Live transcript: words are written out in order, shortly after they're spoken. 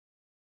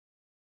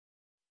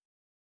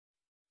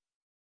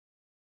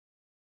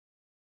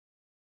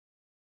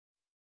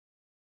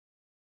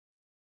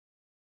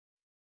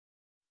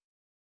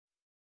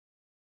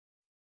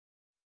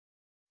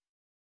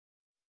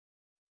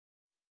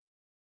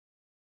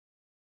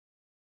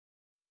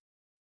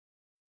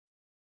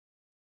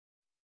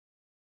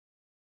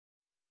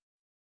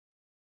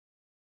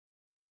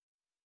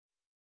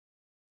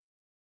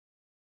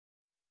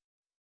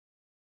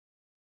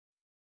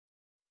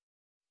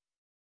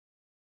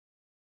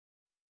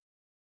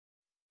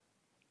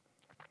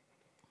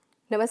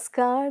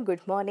Namaskar,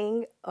 good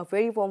morning. A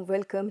very warm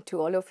welcome to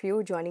all of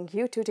you joining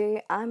you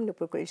today. I'm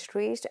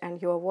Lubricate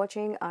and you are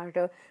watching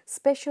our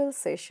special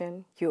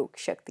session Yog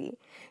Shakti.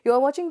 You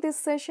are watching this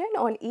session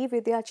on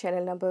eVidya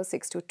channel number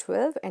 6 to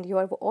 12 and you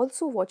are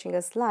also watching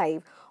us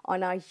live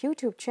on our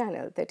YouTube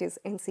channel, that is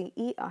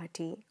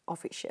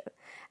ncertofficial.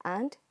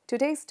 And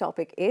today's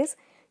topic is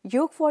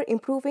Yog for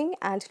improving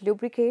and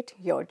lubricate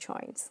your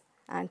joints.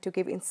 And to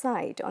give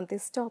insight on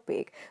this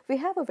topic, we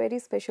have a very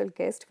special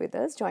guest with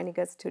us joining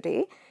us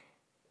today.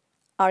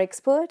 Our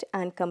expert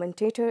and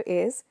commentator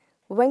is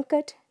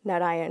Venkat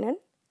Narayanan,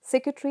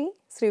 Secretary,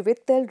 Sri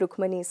Vittal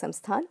Rukmani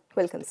Samsthan.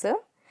 Welcome, sir.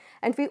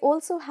 And we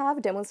also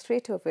have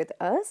demonstrator with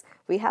us.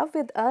 We have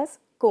with us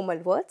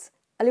Komal Watts,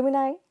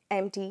 Alumni,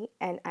 MD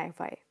and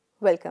IFI.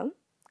 Welcome,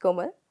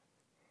 Komal.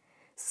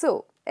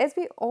 So, as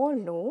we all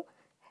know,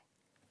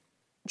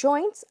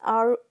 joints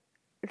are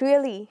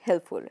really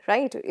helpful,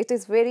 right?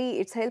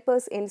 It's help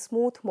us in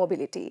smooth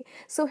mobility.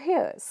 So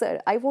here,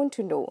 sir, I want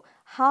to know,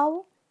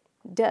 how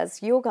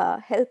does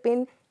yoga help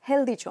in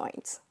healthy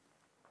joints?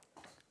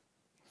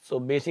 So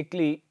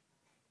basically,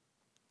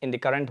 in the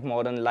current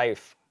modern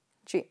life,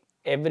 Ji.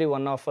 every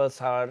one of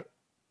us are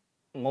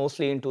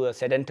mostly into a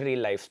sedentary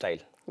lifestyle.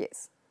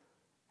 Yes.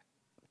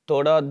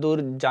 थोड़ा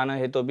दूर जाना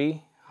है तो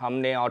भी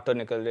हमने auto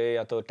निकल रहे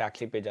या तो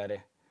टैक्सी पे जा रहे.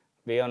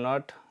 We are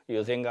not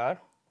using our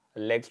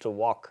legs to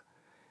walk.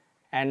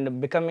 And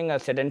becoming a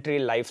sedentary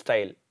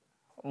lifestyle,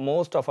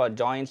 most of our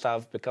joints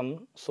have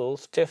become so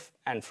stiff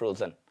and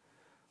frozen.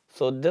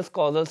 So this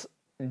causes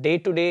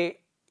day-to-day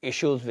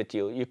issues with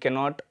you. You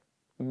cannot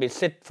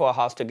sit for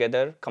hours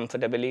together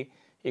comfortably.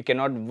 You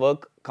cannot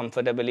work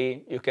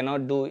comfortably. You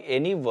cannot do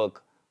any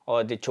work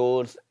or the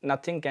chores.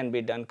 Nothing can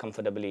be done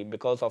comfortably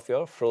because of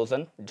your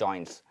frozen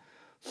joints.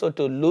 So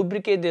to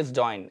lubricate this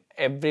joint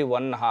every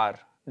 1 hour,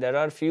 there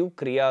are few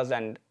kriyas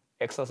and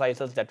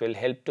exercises that will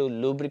help to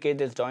lubricate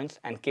these joints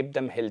and keep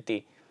them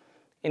healthy.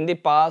 In the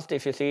past,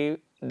 if you see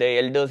the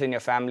elders in your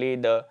family,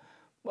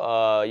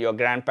 your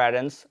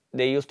grandparents,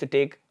 they used to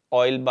take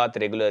oil bath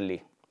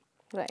regularly.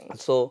 Right.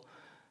 So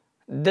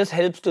this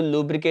helps to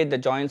lubricate the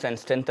joints and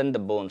strengthen the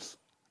bones.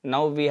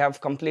 Now we have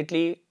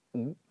completely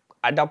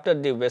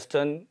adopted the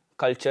Western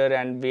culture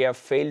and we have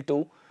failed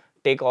to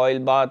take oil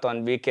bath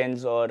on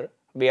weekends, or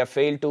we have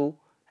failed to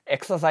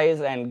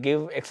exercise and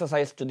give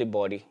exercise to the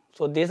body.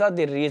 So these are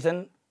the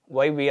reason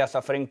why we are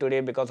suffering today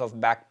because of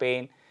back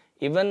pain.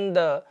 Even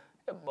the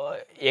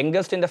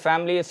youngest in the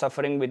family is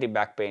suffering with the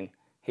back pain.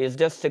 He is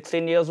just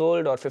 16 years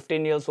old or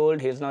 15 years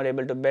old. He is not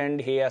able to bend.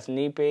 He has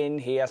knee pain.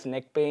 He has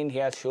neck pain. He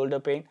has shoulder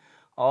pain.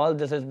 All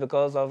this is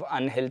because of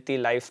unhealthy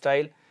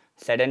lifestyle,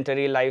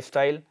 sedentary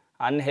lifestyle,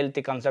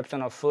 unhealthy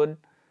consumption of food.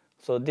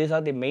 So these are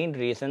the main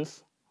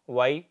reasons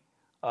why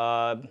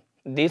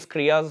these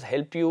kriyas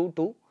help you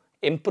to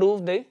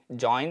improve the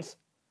joints,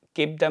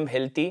 keep them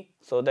healthy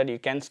so that you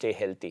can stay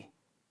healthy.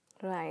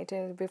 Right.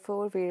 And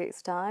before we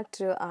start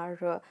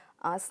our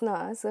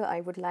asanas, I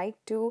would like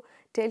to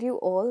tell you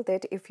all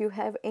that if you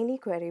have any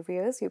query,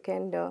 viewers, you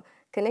can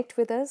connect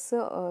with us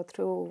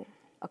through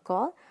a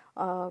call.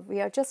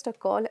 We are just a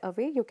call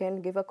away. You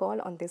can give a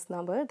call on this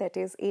number, that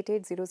is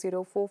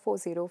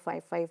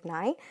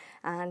 8800440559.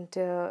 And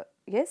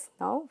yes,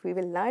 now we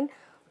will learn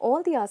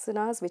all the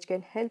asanas which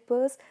can help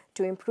us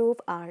to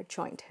improve our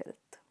joint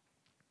health.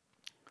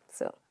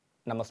 So,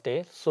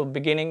 Namaste. So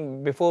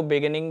before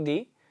beginning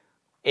the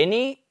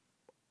any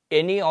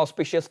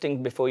auspicious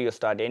thing before you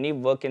start, any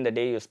work in the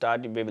day you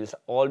start, we will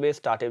always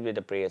start it with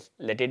the prayers.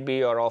 Let it be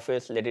your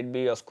office, let it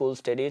be your school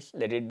studies,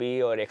 let it be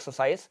your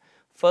exercise.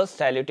 First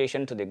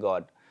salutation to the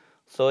God.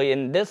 So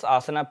in this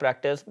asana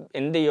practice,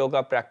 in the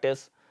yoga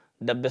practice,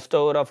 the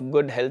bestower of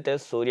good health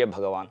is Surya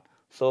Bhagavan.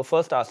 So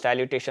first our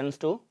salutations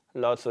to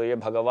Lord Surya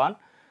Bhagavan.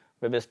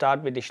 We will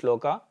start with the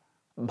shloka.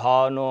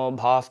 Bhano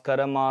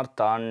Bhaskara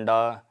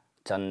Martanda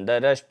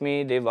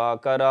Chandarashmi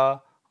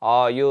Divakara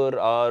Ayur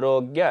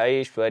Arogya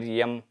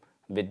Aishwaryam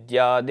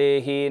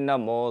Vidyadehi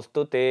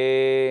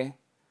Namostute.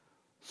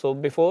 So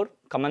before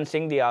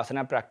commencing the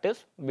asana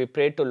practice, we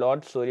pray to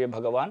Lord Surya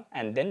Bhagavan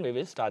and then we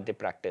will start the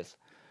practice.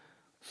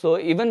 So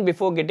even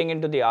before getting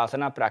into the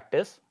asana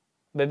practice,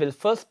 we will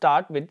first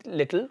start with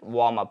little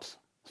warm-ups.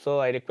 So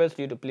I request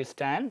you to please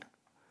stand.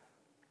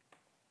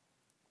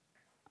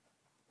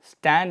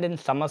 Stand in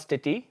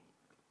Samasthiti.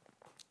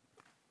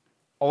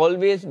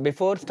 Always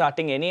before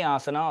starting any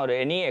asana or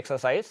any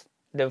exercise,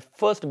 the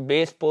first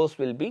base pose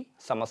will be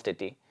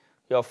Samasthiti.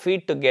 Your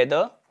feet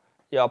together,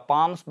 your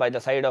palms by the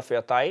side of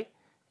your thigh,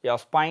 your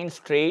spine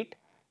straight,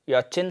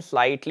 your chin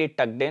slightly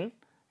tucked in,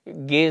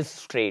 gaze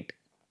straight.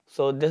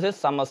 So this is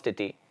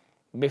Samasthiti.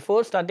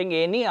 Before starting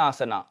any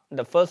asana,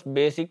 the first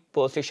basic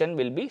position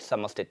will be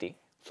Samasthiti.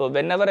 So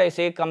whenever I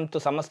say come to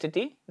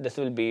Samasthiti, this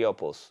will be your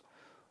pose.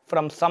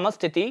 From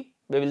Samasthiti,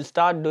 we will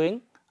start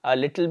doing a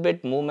little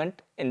bit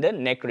movement in the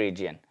neck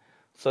region.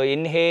 So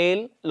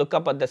inhale, look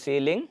up at the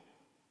ceiling.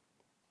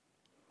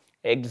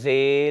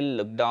 Exhale,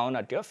 look down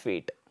at your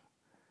feet.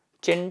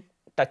 Chin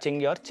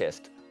touching your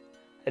chest.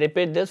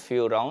 Repeat this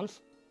few rounds.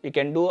 You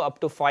can do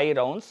up to 5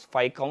 rounds,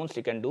 5 counts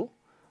you can do.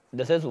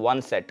 This is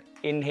one set.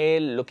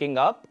 Inhale, looking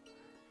up.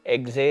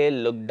 Exhale,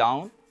 look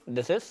down.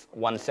 This is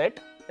one set.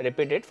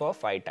 Repeat it for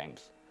 5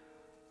 times.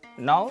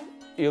 Now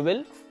you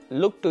will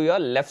look to your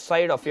left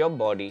side of your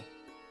body,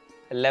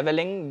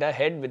 leveling the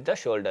head with the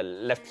shoulder.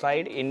 Left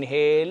side,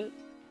 inhale.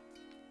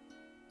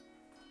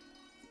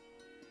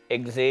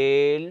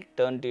 Exhale,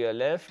 turn to your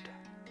left.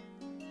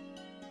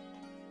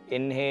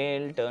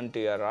 Inhale, turn to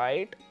your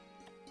right.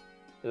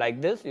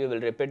 Like this, you will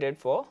repeat it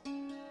for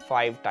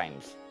 5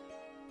 times.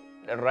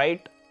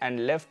 Right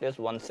and left is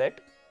one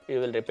set. You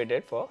will repeat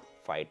it for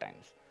 5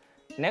 times.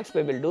 Next,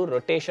 we will do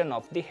rotation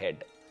of the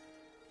head.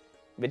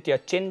 With your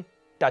chin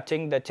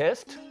touching the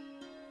chest,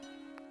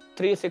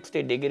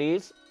 360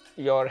 degrees,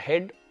 your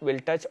head will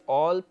touch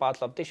all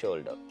parts of the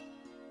shoulder.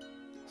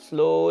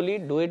 Slowly,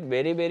 do it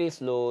very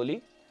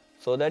slowly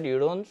so that you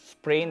don't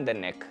sprain the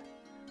neck.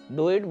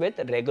 Do it with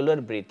regular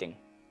breathing.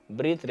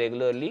 Breathe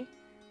regularly,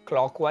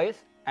 clockwise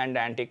and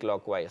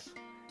anti-clockwise.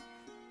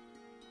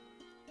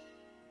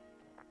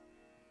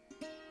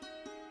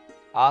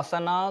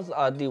 Asanas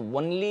are the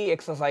only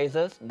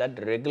exercises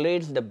that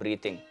regulates the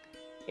breathing.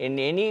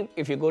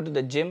 If you go to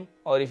the gym,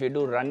 or if you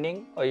do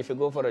running, or if you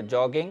go for a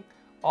jogging,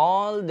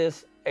 all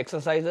these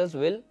exercises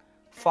will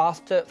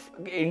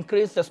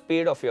increase the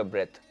speed of your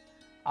breath.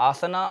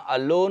 Asana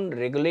alone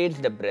regulates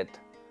the breath.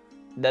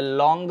 The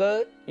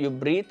longer you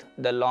breathe,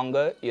 the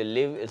longer you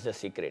live is the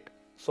secret.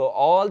 So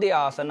all the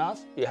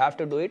asanas, you have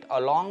to do it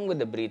along with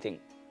the breathing.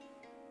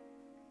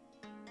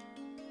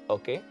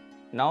 Okay,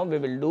 now we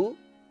will do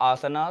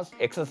asanas,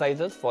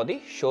 exercises for the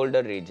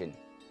shoulder region.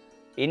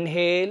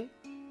 Inhale,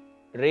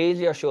 raise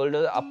your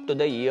shoulders up to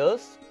the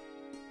ears.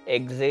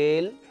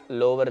 Exhale,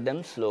 lower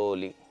them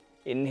slowly.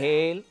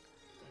 Inhale,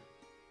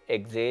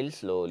 exhale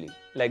slowly.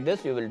 Like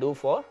this you will do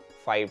for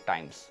 5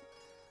 times.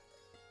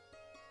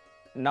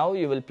 Now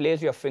you will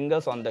place your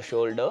fingers on the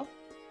shoulder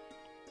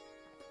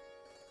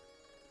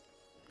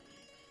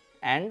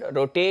and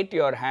rotate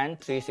your hand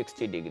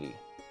 360 degree.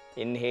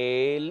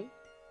 Inhale,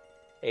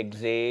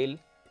 exhale.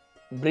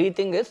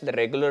 Breathing is the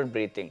regular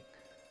breathing.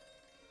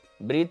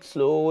 Breathe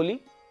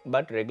slowly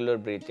but regular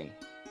breathing.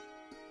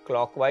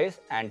 Clockwise,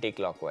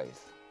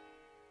 anti-clockwise.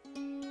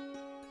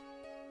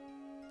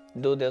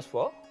 Do this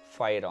for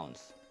 5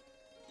 rounds.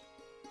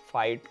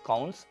 5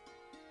 counts,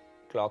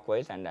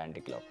 clockwise and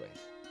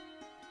anti-clockwise.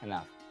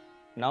 Enough.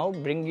 Now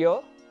bring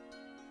your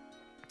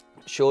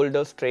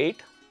shoulders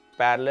straight,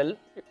 parallel.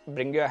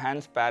 Bring your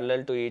hands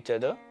parallel to each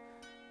other.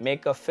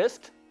 Make a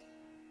fist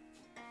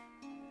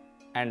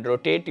and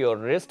rotate your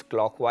wrist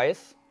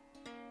clockwise.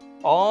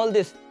 All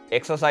these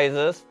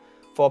exercises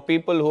for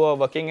people who are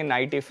working in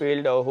IT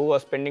field or who are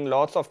spending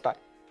lots of time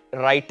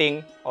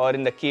writing or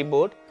in the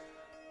keyboard.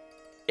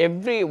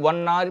 Every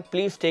 1 hour,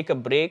 please take a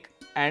break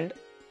and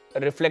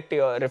reflect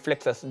your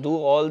reflexes. Do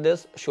all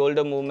this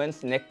shoulder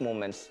movements, neck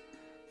movements.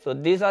 So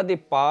these are the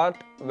part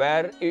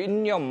where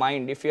in your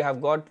mind, if you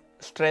have got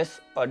stress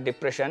or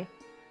depression,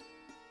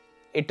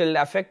 it will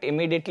affect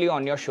immediately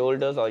on your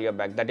shoulders or your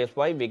back. That is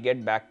why we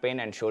get back pain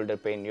and shoulder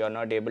pain. You are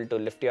not able to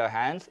lift your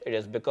hands. It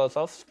is because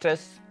of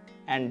stress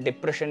and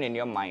depression in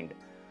your mind.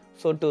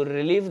 So to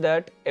relieve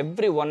that,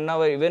 every 1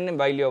 hour, even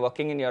while you are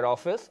working in your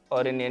office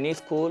or in any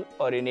school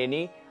or in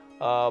any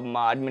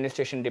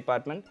administration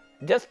department,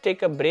 just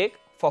take a break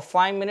for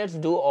 5 minutes,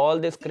 do all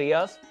these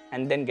kriyas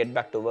and then get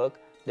back to work.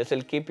 This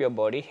will keep your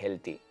body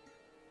healthy.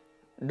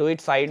 Do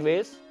it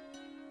sideways.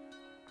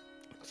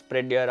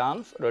 Spread your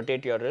arms,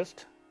 rotate your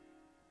wrist.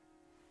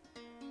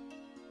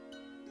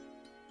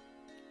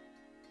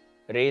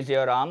 Raise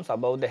your arms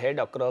above the head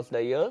across the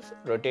ears,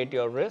 rotate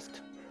your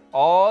wrist.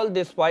 All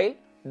this while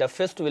the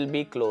fist will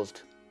be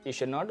closed. You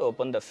should not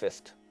open the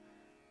fist.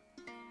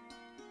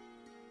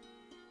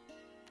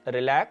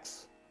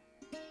 Relax.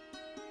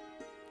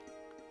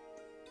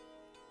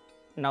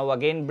 Now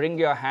again bring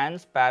your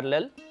hands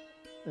parallel.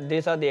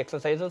 These are the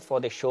exercises for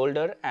the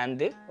shoulder and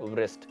the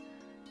wrist.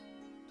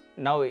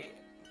 Now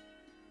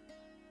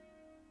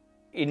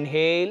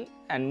inhale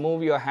and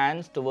move your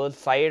hands towards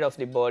side of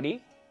the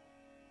body.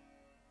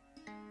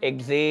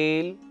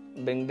 Exhale,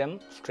 bring them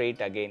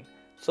straight again.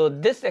 So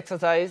this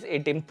exercise,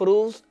 it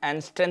improves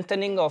and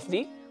strengthening of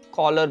the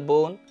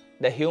collarbone,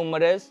 the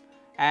humerus,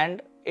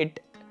 and it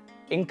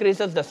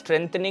increases the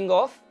strengthening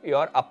of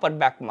your upper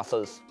back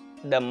muscles,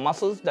 the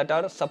muscles that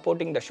are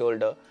supporting the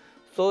shoulder.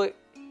 So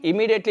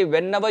immediately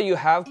whenever you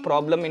have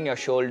problem in your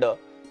shoulder,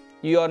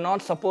 you are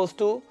not supposed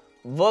to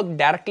work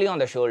directly on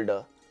the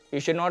shoulder. You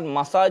should not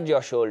massage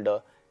your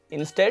shoulder.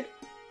 Instead,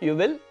 you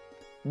will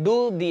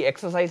do the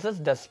exercises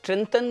that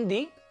strengthen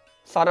the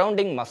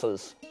surrounding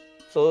muscles.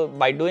 So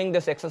by doing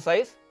this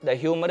exercise, the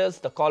humerus,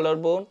 the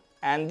collarbone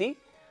and the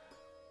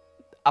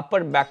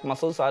upper back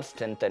muscles are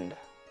strengthened.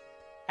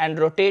 And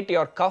rotate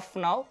your cuff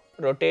now.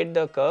 Rotate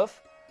the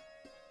cuff.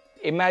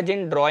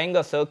 Imagine drawing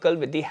a circle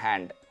with the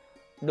hand.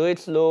 Do it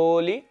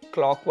slowly,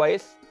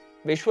 clockwise.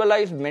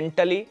 Visualize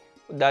mentally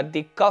that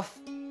the cuff,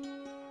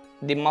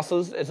 the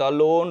muscles is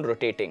alone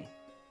rotating.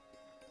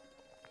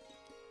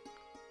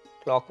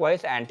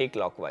 Clockwise,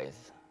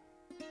 anti-clockwise.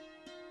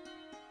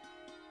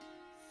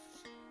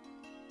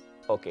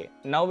 Okay,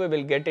 now we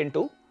will get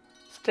into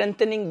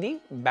strengthening the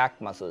back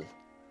muscles.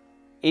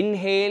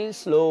 Inhale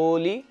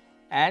slowly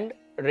and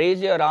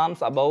raise your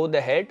arms above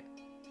the head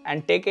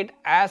and take it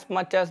as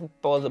much as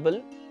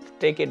possible.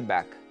 Take it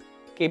back.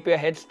 Keep your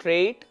head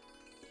straight.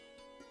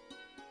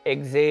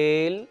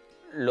 Exhale,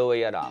 lower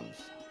your arms.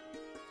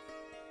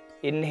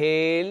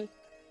 Inhale.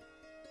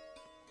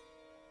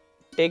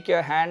 Take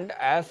your hand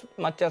as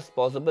much as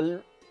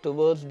possible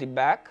towards the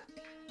back.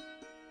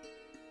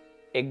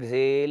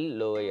 Exhale,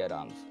 lower your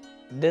arms.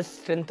 This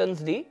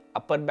strengthens the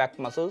upper back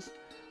muscles.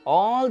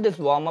 All this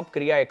warm-up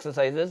Kriya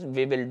exercises,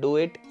 we will do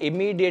it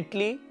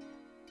immediately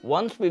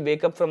once we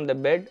wake up from the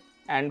bed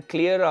and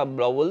clear our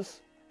bowels,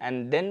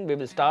 and then we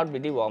will start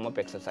with the warm-up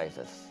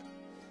exercises.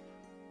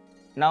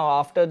 Now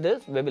after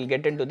this, we will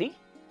get into the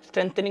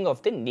strengthening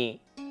of the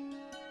knee.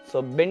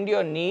 So bend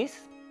your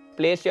knees,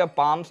 place your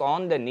palms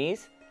on the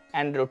knees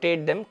and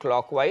rotate them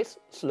clockwise,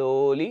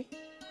 slowly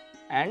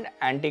and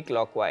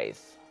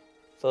anti-clockwise.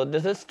 So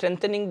this is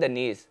strengthening the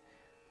knees.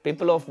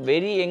 People of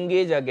very young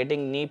age are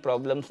getting knee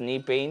problems, knee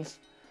pains.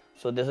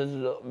 So this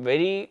is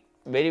very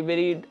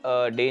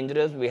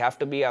dangerous. We have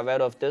to be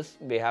aware of this.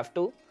 We have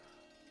to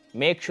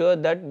make sure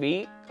that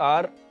we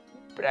are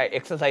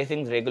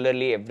exercising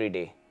regularly every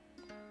day.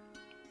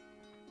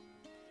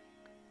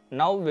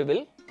 Now we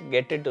will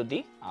get into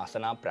the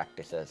asana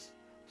practices.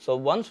 So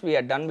once we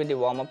are done with the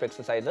warm-up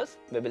exercises,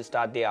 we will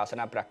start the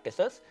asana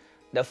practices.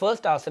 The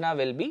first asana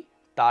will be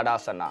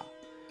Tadasana.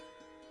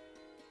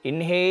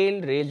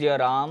 Inhale, raise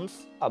your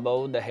arms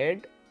above the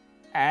head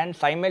and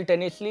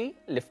simultaneously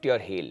lift your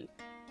heel.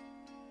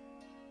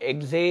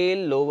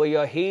 Exhale, lower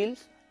your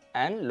heels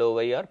and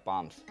lower your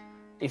palms.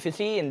 If you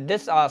see in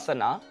this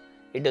asana,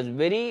 it is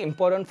very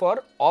important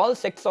for all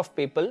sex of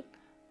people,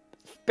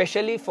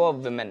 especially for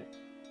women,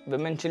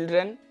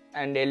 children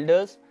and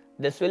elders.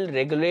 This will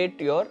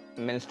regulate your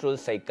menstrual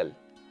cycle.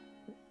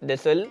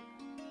 This will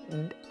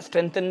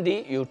strengthen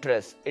the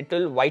uterus. It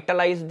will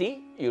vitalize the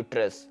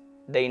uterus,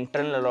 the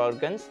internal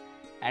organs,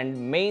 and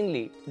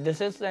mainly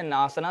this is an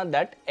asana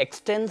that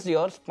extends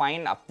your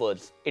spine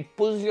upwards. It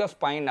pulls your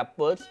spine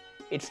upwards.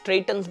 It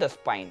straightens the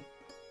spine.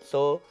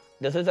 So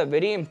this is a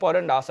very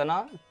important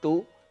asana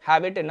to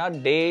have it in our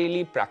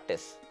daily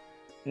practice.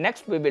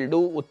 Next we will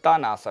do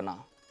Uttanasana,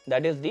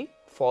 that is the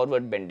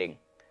forward bending.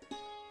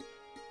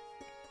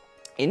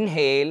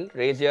 Inhale,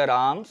 raise your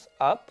arms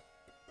up.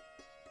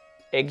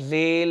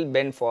 Exhale,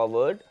 bend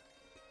forward.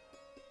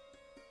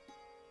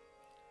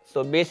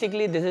 So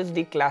basically this is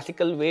the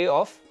classical way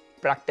of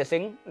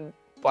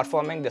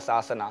performing this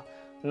asana.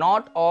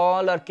 Not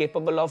all are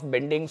capable of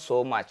bending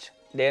so much.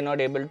 They are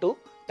not able to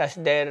touch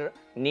their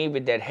knee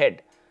with their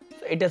head.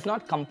 So it is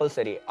not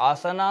compulsory.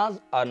 Asanas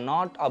are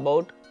not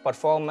about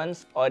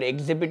performance or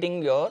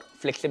exhibiting your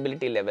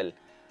flexibility level.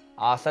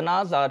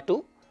 Asanas are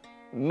to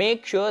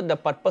make sure the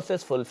purpose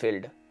is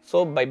fulfilled.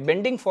 So by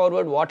bending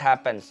forward, what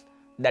happens?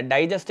 The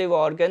digestive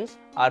organs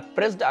are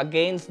pressed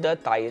against the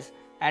thighs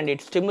and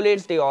it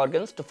stimulates the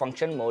organs to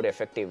function more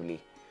effectively.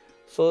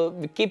 So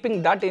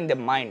keeping that in the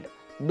mind,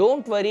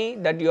 don't worry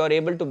that you are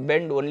able to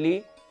bend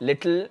only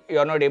little, you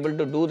are not able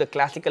to do the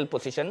classical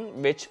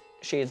position which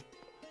she is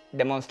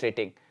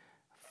demonstrating.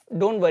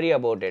 Don't worry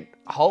about it.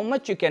 How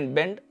much you can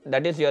bend,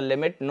 that is your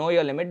limit. Know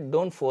your limit,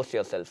 don't force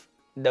yourself.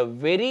 The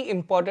very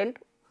important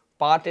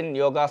part in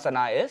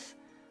Yogasana is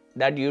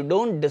that you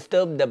don't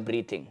disturb the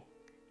breathing.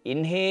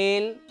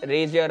 Inhale,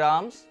 raise your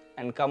arms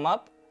and come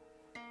up.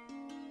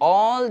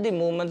 All the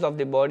movements of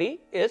the body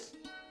is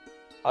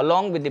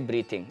along with the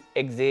breathing.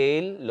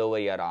 Exhale, lower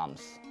your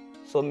arms.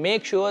 So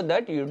make sure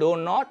that you do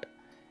not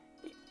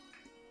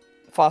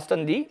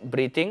fasten the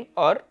breathing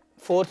or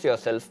force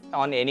yourself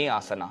on any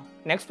asana.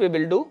 Next we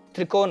will do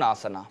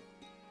Trikonasana.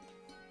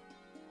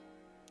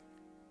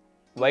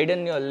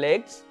 Widen your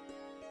legs.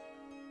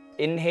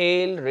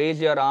 Inhale, raise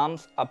your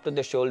arms up to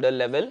the shoulder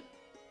level.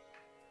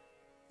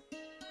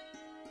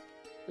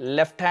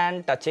 Left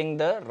hand touching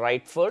the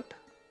right foot.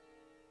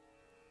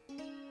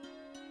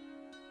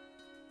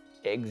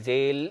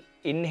 Exhale,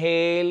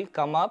 inhale,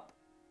 come up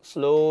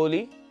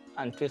slowly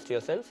and twist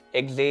yourself.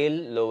 Exhale,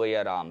 lower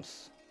your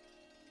arms.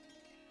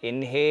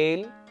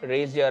 Inhale,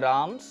 raise your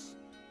arms.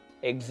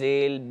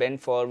 Exhale,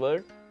 bend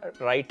forward.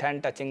 Right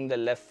hand touching the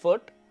left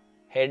foot.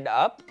 Head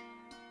up.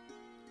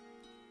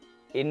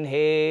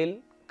 Inhale,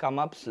 come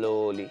up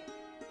slowly.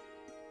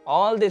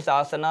 All these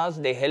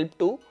asanas, they help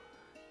to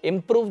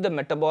improve the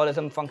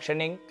metabolism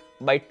functioning.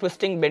 By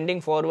twisting, bending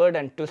forward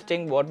and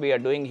twisting, what we are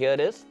doing here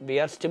is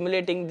we are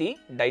stimulating the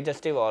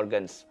digestive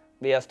organs.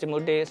 We are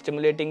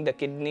stimulating the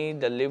kidney,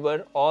 the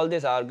liver, all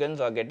these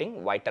organs are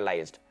getting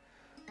vitalized.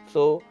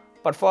 So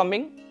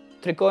performing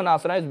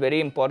Trikonasana is very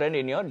important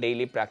in your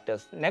daily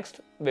practice.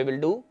 Next, we will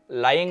do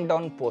lying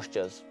down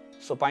postures,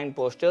 supine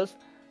postures.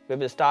 We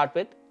will start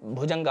with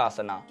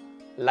Bhujangasana.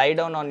 Lie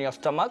down on your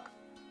stomach.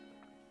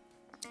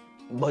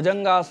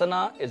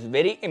 Bhujangasana is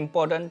very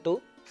important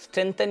to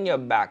strengthen your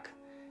back.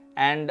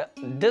 And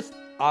this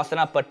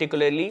asana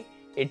particularly,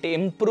 it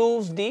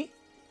improves the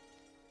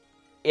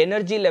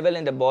energy level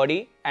in the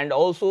body and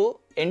also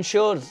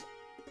ensures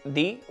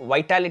the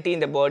vitality in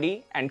the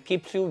body and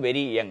keeps you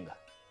very young.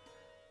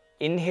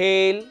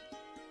 Inhale,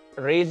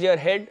 raise your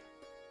head,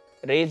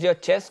 raise your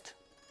chest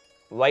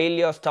while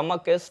your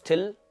stomach is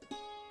still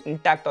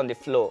intact on the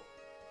floor.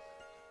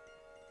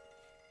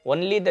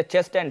 Only the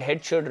chest and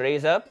head should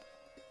raise up.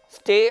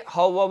 Stay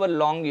however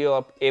long you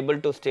are able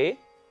to stay.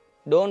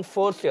 Don't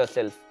force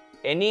yourself.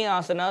 Any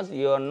asanas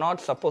you are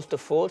not supposed to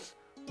force,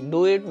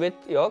 do it with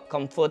your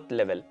comfort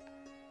level.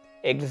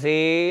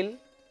 Exhale,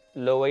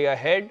 lower your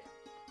head,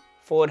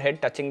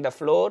 forehead touching the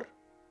floor,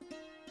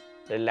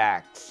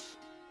 relax.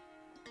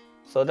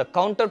 So the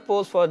counter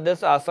pose for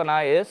this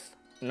asana is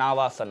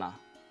Navasana.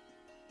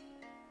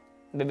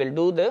 We will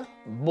do the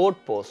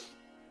boat pose.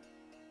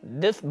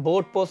 This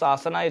boat pose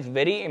asana is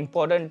very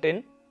important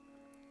in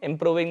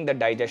improving the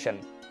digestion.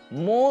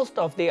 Most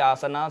of the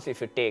asanas,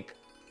 if you take,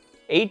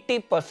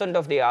 80%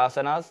 of the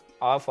asanas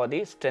are for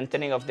the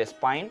strengthening of the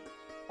spine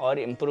or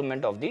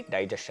improvement of the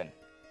digestion.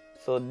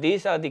 So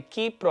these are the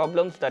key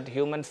problems that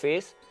humans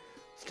face.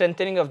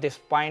 Strengthening of the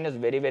spine is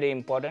very, very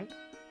important,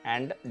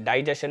 and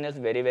digestion is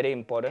very, very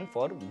important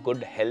for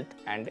good health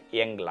and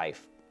young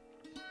life.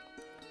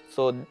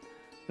 So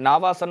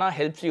Navasana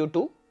helps you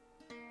to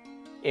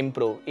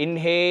improve.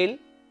 Inhale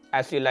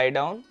as you lie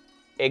down,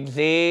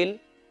 exhale,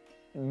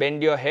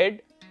 bend your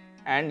head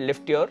and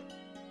lift your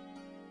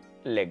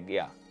leg.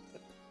 Yeah.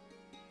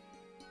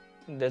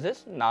 This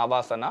is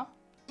Navasana.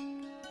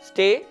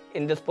 Stay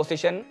in this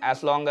position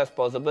as long as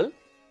possible,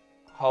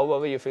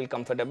 however you feel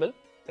comfortable.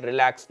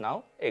 Relax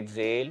now.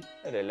 Exhale,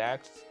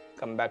 relax.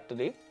 Come back to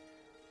the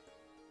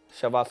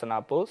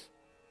Shavasana pose.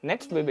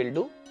 Next we will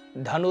do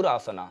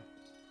Dhanurasana.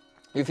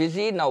 If you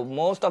see now,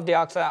 most of the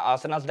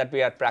asanas that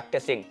we are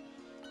practicing,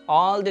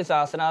 all these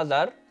asanas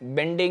are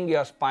bending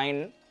your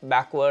spine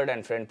backward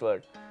and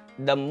frontward.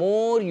 The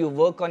more you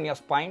work on your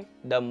spine,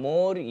 the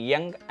more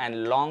young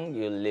and long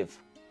you live.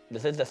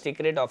 This is the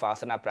secret of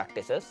asana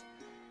practices.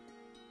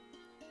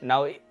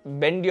 Now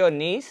bend your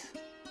knees,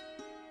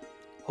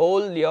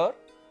 hold your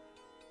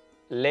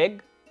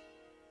leg,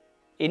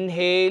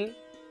 inhale,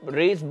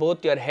 raise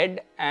both your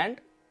head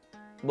and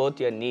both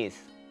your knees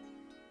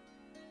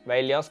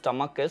while your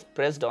stomach is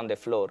pressed on the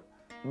floor.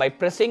 By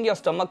pressing your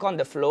stomach on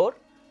the floor,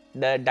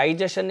 the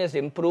digestion is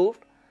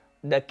improved.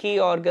 The key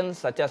organs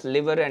such as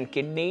liver and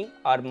kidney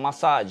are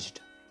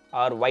massaged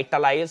or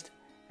vitalized,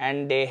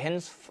 and they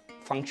hence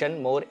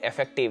function more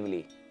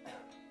effectively.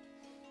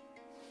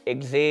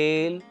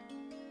 Exhale,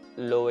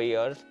 lower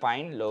your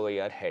spine, lower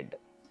your head.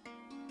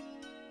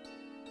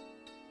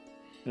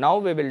 Now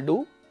we will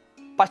do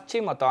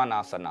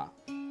Paschimottanasana.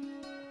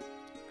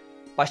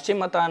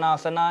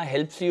 Paschimottanasana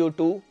helps you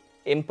to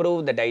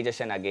improve the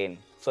digestion again.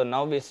 So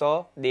now we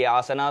saw the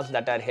asanas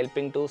that are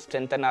helping to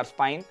strengthen our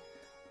spine.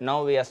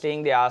 Now we are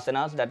seeing the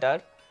asanas that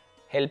are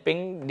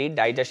helping the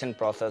digestion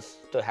process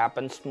to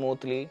happen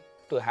smoothly,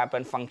 to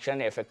happen function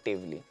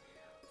effectively.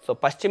 So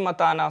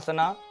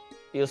Paschimottanasana,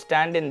 you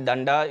stand in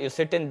Danda, you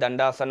sit in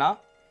Dandasana.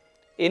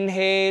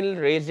 Inhale,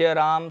 raise your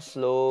arms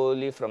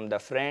slowly from the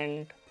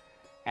front,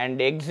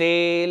 and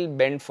exhale,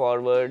 bend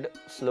forward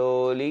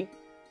slowly.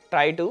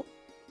 Try to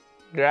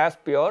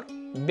grasp your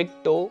big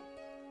toe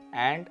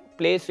and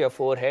place your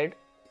forehead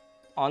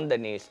on the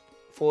knees,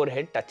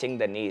 forehead touching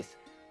the knees.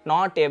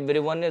 Not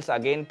everyone is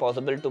again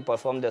possible to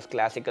perform this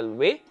classical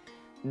way.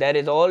 There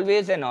is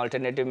always an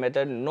alternative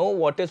method. Know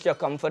what is your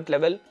comfort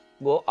level,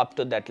 go up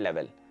to that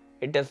level.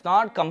 It is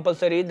not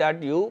compulsory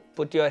that you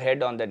put your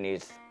head on the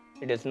knees.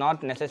 It is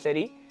not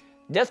necessary.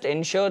 Just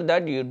ensure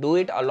that you do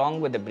it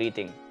along with the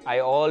breathing. I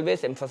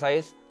always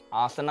emphasize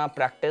asana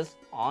practice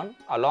on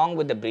along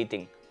with the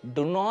breathing.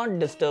 Do not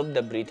disturb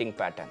the breathing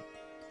pattern.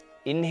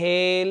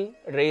 Inhale,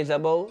 raise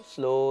above,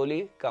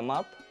 slowly come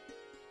up.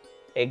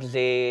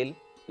 Exhale,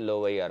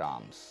 lower your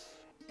arms.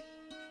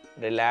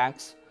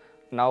 Relax.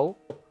 Now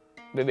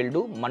we will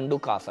do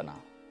Mandukasana.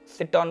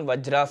 Sit on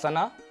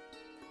Vajrasana.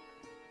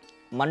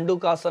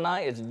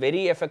 Mandukasana is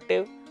very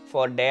effective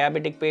for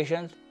diabetic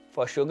patients,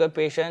 for sugar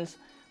patients,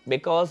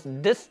 because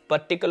this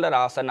particular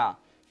asana,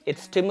 it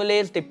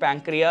stimulates the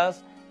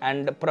pancreas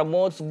and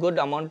promotes good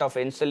amount of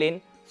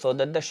insulin so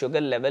that the sugar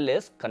level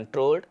is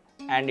controlled,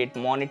 and it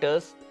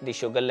monitors the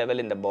sugar level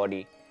in the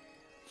body.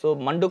 So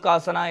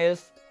Mandukasana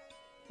is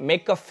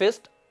make a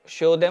fist,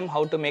 show them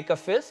how to make a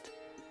fist.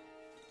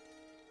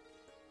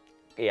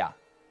 Yeah.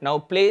 Now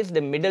place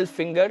the middle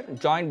finger,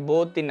 join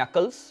both the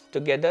knuckles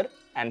together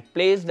and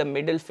place the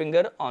middle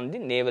finger on the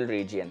navel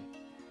region.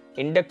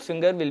 Index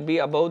finger will be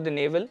above the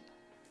navel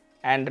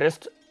and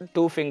rest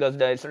two fingers,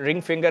 the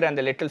ring finger and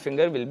the little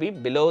finger will be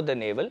below the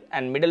navel,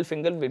 and middle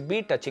finger will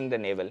be touching the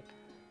navel.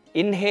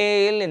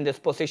 Inhale in this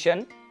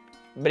position.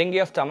 Bring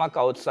your stomach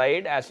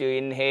outside as you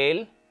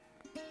inhale.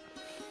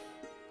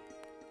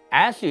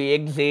 As you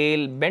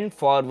exhale, bend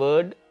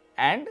forward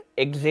and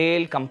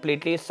exhale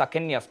completely, suck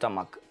in your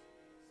stomach.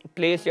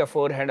 Place your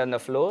forehead on the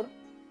floor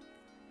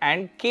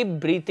and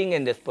keep breathing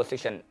in this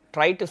position.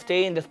 Try to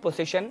stay in this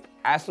position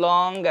as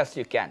long as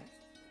you can.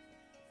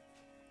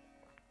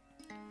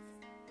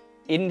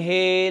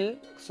 Inhale,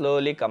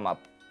 slowly come up.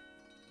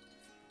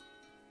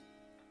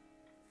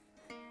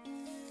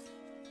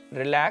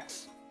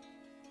 relax.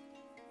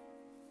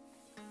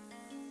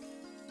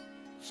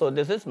 So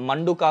this is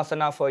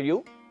Mandukasana for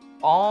you.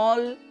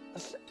 All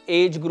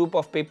age group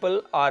of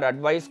people are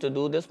advised to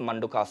do this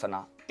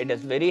Mandukasana. It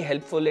is very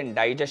helpful in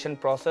digestion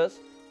process.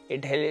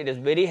 It is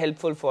very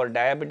helpful for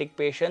diabetic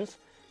patients.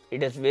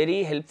 It is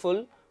very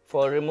helpful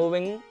for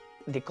removing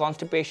the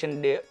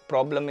constipation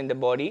problem in the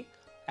body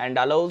and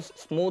allows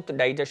smooth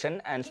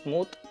digestion and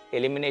smooth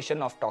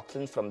elimination of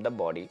toxins from the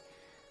body.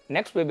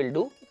 Next we will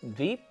do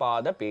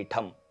Dvipada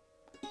Pitham.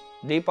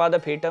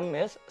 Dvipada Pitham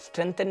is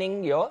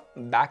strengthening your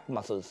back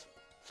muscles.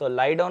 So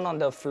lie down on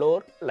the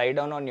floor, lie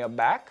down on your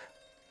back,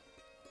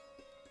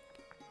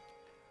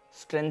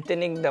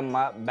 strengthening the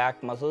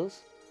back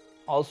muscles.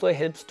 Also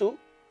helps to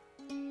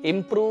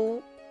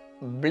improve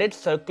blood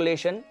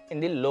circulation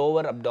in the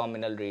lower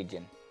abdominal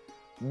region.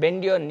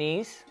 Bend your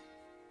knees,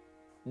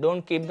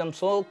 don't keep them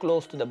so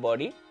close to the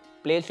body.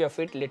 Place your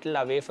feet little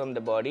away from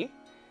the body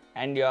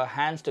and your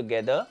hands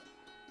together.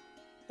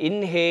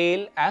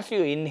 Inhale. As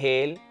you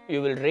inhale,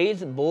 you will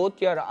raise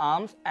both your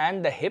arms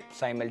and the hip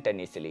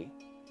simultaneously.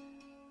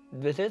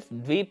 This is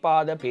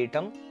Dvipada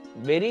Pitham,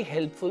 very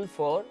helpful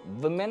for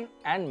women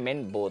and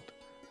men both.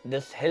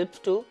 This helps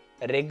to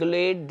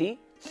regulate the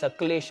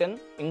circulation,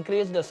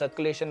 increase the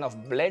circulation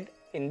of blood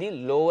in the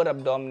lower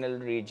abdominal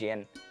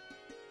region.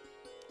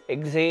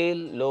 Exhale,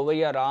 lower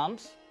your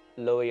arms,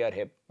 lower your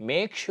hip.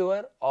 Make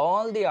sure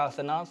all the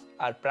asanas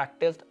are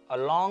practiced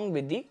along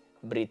with the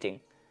breathing.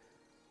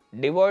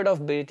 Devoid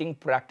of breathing,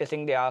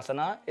 practicing the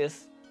asana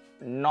is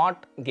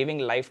not giving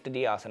life to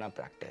the asana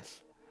practice.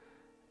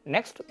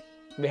 Next,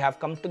 we have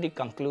come to the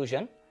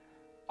conclusion.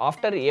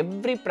 After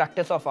every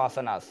practice of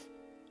asanas,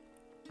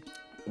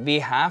 we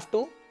have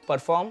to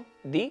perform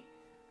the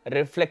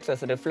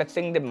reflexes,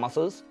 reflexing the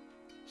muscles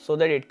so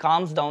that it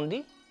calms down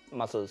the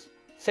muscles.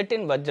 Sit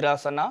in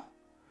Vajrasana.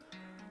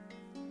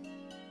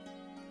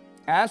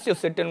 As you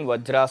sit in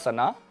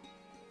Vajrasana,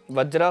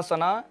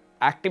 Vajrasana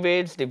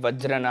activates the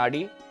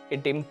Vajranadi.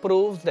 It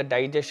improves the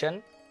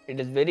digestion. It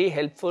is very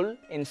helpful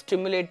in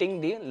stimulating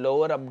the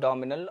lower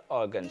abdominal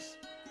organs.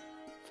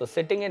 So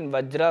sitting in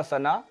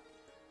Vajrasana,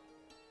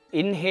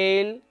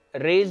 inhale,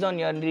 raise on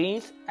your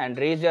knees and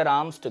raise your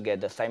arms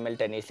together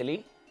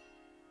simultaneously.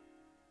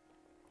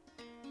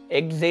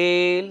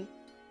 Exhale,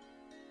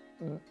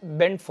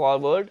 bend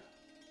forward,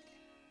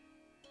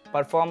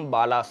 perform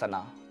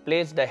Balasana.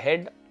 Place the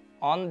head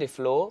on the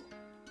floor.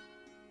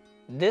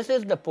 This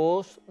is the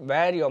pose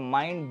where your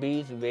mind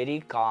is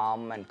very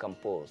calm and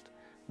composed.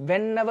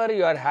 Whenever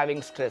you are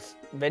having stress,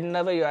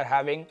 whenever you are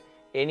having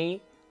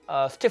any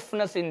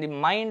stiffness in the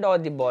mind or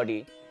the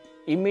body,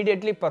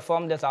 immediately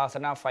perform this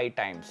asana 5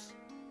 times.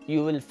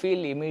 You will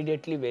feel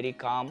immediately very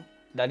calm.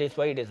 That is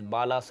why it is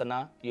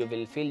Balasana. You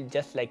will feel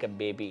just like a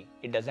baby.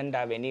 It doesn't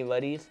have any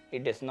worries.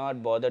 It is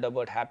not bothered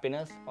about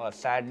happiness or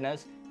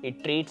sadness.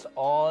 It treats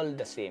all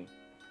the same.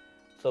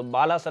 So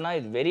Balasana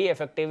is very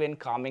effective in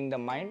calming the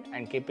mind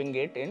and keeping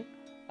it in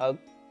a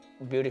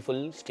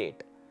beautiful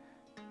state.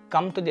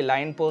 Come to the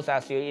lion pose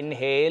as you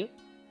inhale.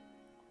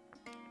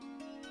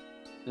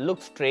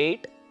 Look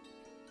straight.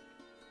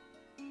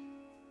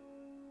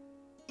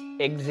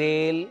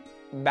 Exhale,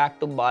 back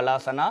to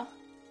Balasana.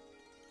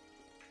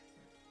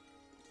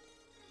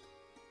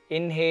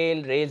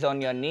 Inhale, raise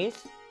on your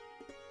knees.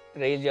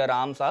 Raise your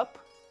arms up.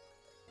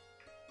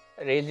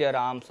 Raise your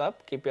arms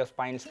up. Keep your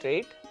spine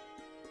straight.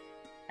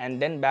 And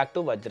then back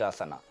to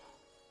Vajrasana.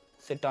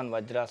 Sit on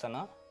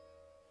Vajrasana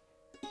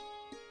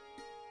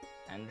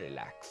and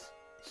relax.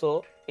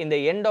 So, in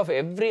the end of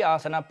every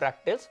asana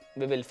practice,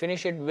 we will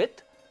finish it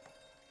with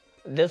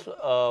this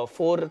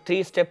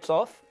 3 steps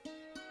of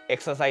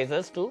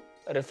exercises to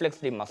reflex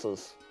the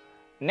muscles.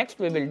 Next,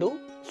 we will do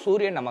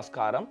Surya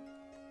Namaskaram.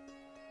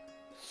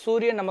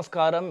 Surya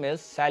Namaskaram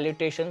is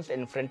salutations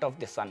in front of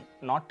the sun,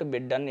 not to be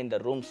done in the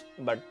rooms,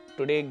 but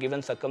today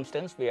given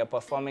circumstance we are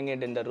performing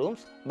it in the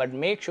rooms, but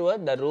make sure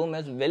the room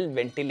is well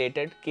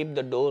ventilated, keep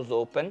the doors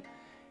open,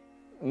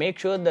 make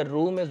sure the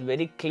room is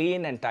very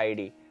clean and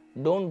tidy.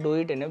 Don't do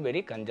it in a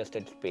very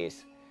congested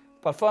space.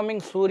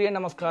 Performing Surya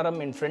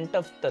Namaskaram in front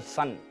of the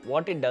sun,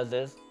 what it does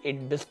is,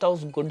 it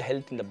bestows good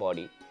health in the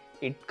body.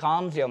 It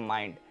calms your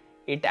mind.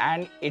 It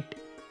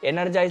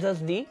energizes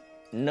the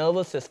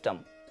nervous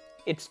system.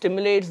 It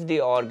stimulates the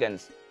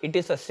organs. It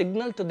is a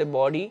signal to the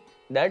body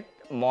that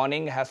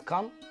morning has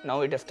come.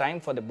 Now it is time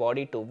for the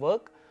body to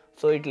work.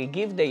 So it will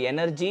give the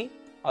energy.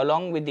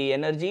 Along with the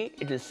energy,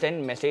 it will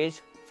send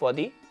message for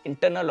the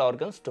internal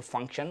organs to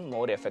function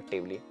more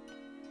effectively.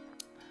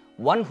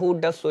 One who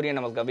does Surya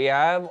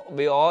Namaskar,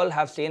 we all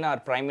have seen our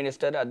Prime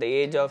Minister at the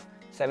age of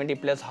 70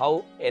 plus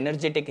how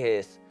energetic he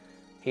is.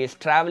 He is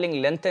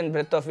traveling length and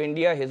breadth of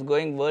India. He is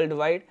going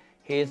worldwide.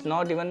 He is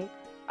not even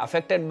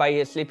affected by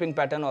his sleeping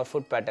pattern or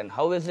food pattern.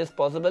 How is this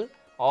possible?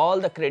 All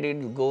the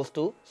credit goes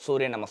to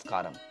Surya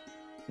Namaskaram.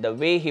 The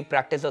way he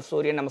practices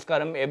Surya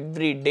Namaskaram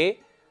every day,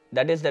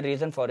 that is the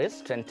reason for his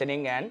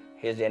strengthening and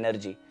his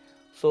energy.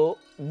 So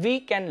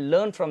we can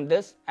learn from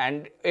this,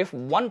 and if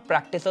one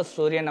practices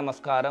Surya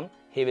Namaskaram,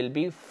 he will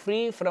be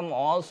free from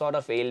all sort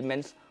of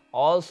ailments,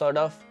 all sort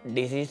of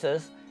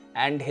diseases,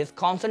 and his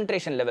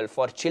concentration level.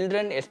 For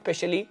children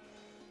especially,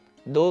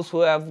 those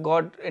who have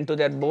got into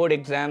their board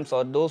exams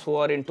or those who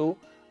are into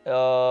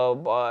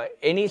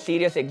any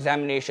serious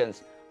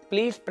examinations,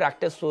 please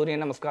practice Surya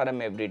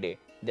Namaskaram every day.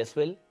 This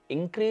will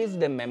increase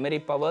the memory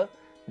power.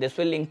 This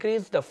will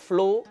increase the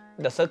flow,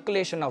 the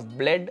circulation of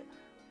blood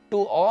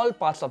to all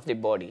parts of the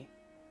body.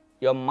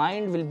 Your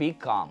mind will be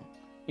calm.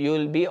 You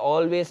will be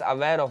always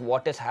aware of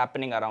what is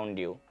happening around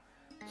you.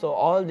 So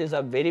all these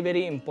are very,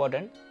 very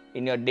important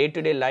in your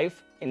day-to-day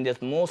life, in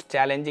this most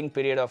challenging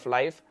period of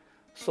life.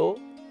 So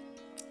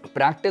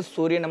practice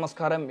Surya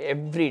Namaskaram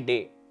every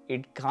day.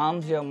 It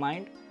calms your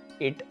mind.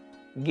 It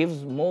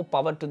gives more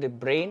power to the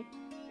brain.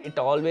 It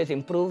always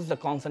improves the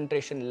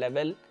concentration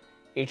level.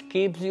 It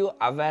keeps you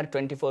aware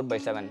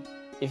 24/7.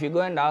 If you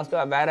go and ask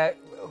to aware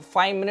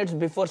 5 minutes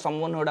before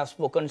someone would have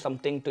spoken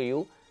something to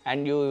you,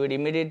 and you would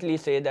immediately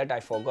say that I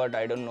forgot,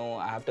 I don't know,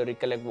 I have to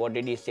recollect what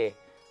did he say.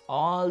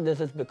 All this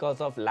is because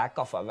of lack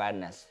of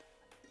awareness.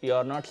 You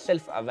are not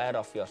self-aware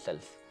of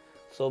yourself.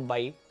 So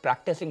by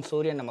practicing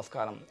Surya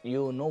Namaskaram,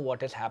 you know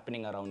what is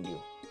happening around you.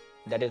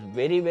 That is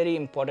very, very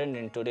important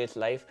in today's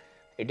life.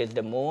 It is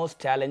the most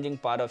challenging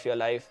part of your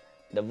life.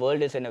 The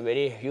world is in a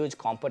very huge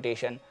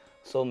competition.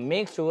 So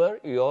make sure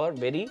you are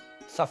very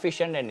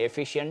sufficient and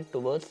efficient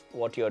towards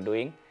what you are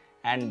doing.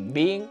 And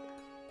being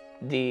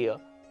the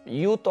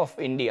youth of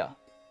India,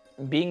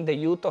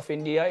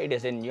 it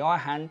is in your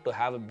hand to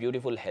have a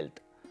beautiful health.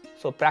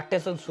 So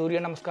practice on Surya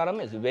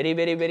Namaskaram is very,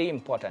 very, very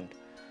important.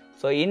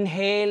 So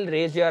inhale,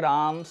 raise your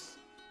arms.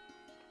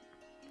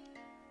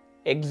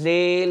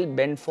 Exhale,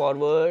 bend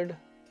forward.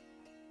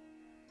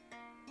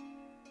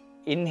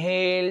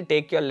 Inhale,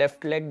 take your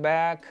left leg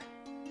back.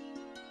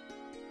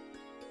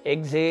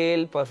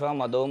 Exhale, perform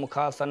Adho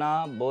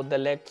Mukhasana, both the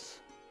legs.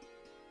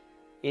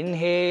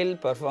 Inhale,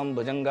 perform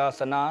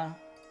Bhujangasana.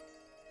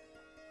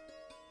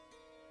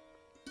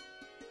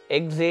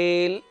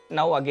 Exhale,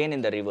 now again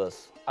in the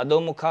reverse.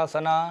 Adho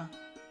Mukhasana.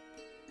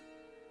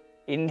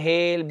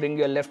 Inhale, bring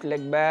your left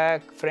leg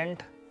back,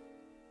 front.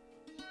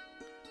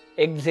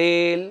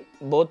 Exhale,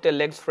 both your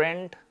legs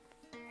front,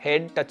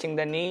 head touching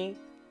the knee.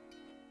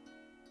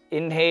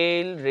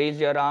 Inhale, raise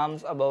your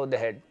arms above the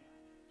head.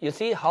 You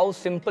see how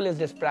simple is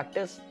this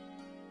practice?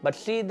 But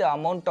see the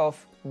amount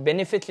of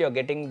benefits you are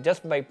getting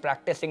just by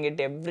practicing it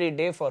every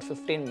day for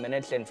 15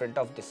 minutes in front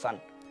of the sun.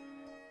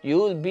 You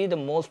will be the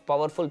most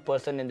powerful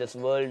person in this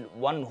world,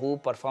 one who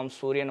performs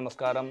Surya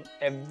Namaskaram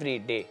every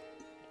day.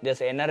 This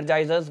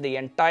energizes the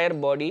entire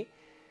body.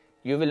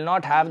 You will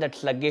not have that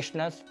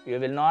sluggishness. You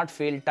will not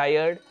feel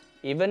tired.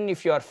 Even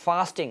if you are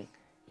fasting,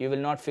 you will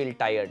not feel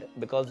tired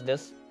because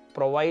this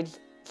provides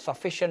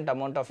sufficient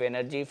amount of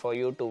energy for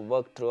you to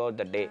work throughout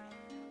the day.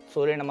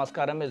 Surya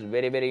Namaskaram is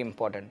very, very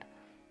important.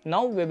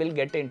 Now we will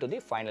get into the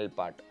final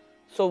part.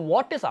 So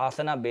what is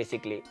asana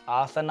basically?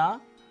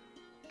 Asana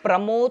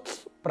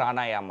promotes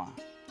pranayama.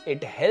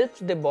 It helps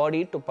the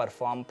body to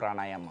perform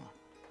pranayama.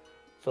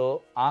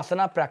 So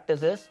asana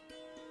practices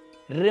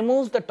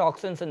removes the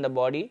toxins in the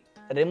body,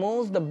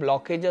 removes the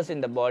blockages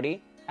in the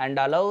body and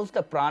allows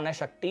the prana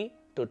shakti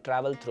to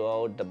travel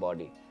throughout the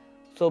body.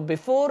 So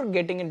before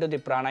getting into the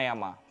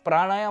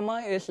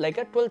pranayama is like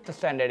a 12th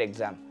standard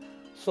exam.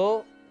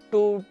 So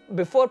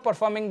before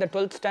performing the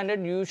 12th standard,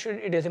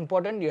 it is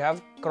important you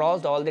have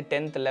crossed all the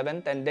 10th,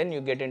 11th and then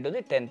you get into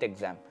the 10th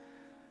exam.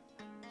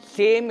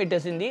 Same it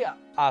is in the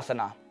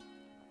asana.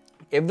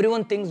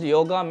 Everyone thinks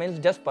yoga means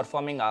just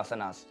performing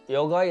asanas.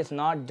 Yoga is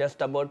not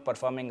just about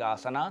performing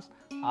asanas.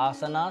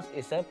 Asanas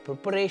is a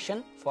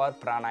preparation for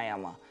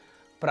pranayama.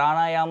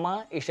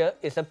 Pranayama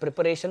is a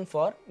preparation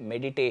for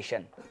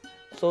meditation.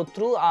 So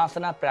through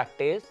asana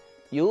practice,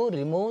 you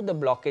remove the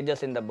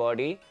blockages in the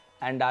body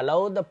and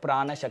allow the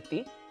prana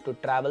shakti to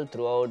travel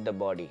throughout the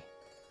body.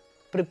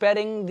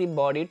 Preparing the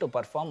body to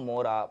perform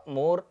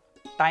more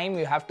time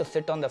you have to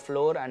sit on the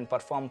floor and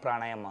perform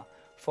pranayama.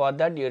 For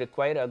that you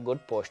require a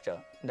good posture.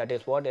 That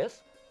is what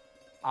is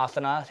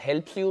asana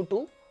helps you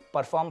to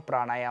perform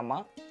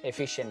pranayama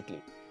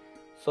efficiently.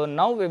 So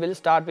now we will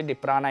start with the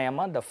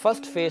pranayama. The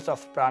first phase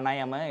of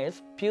pranayama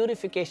is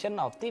purification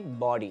of the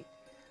body.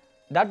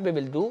 That we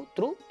will do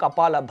through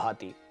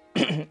Kapalabhati.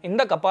 In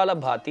the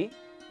Kapalabhati,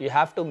 you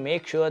have to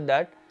make sure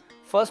that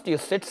first you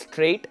sit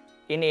straight.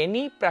 In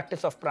any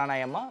practice of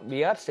pranayama,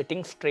 we are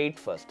sitting straight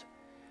first.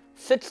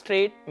 Sit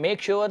straight,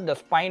 make sure the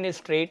spine is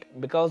straight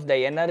because the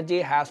energy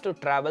has to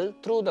travel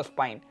through the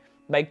spine.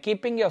 By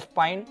keeping your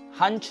spine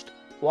hunched,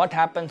 what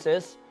happens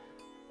is,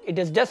 it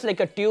is just like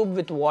a tube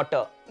with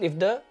water. If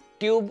the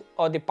tube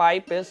or the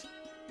pipe is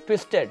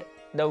twisted,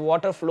 the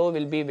water flow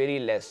will be very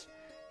less.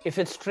 If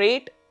it's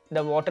straight,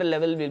 the water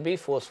level will be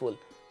forceful.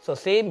 So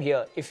same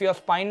here, if your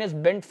spine is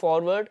bent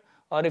forward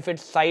or if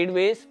it's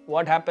sideways,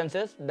 what happens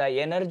is the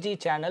energy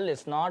channel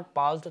is not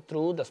passed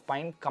through the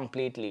spine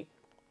completely.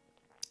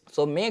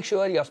 So make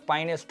sure your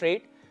spine is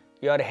straight,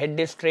 your head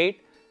is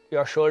straight,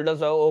 your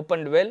shoulders are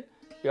opened well,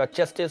 your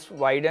chest is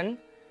widened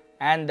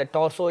and the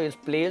torso is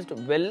placed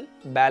well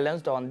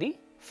balanced on the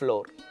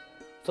floor.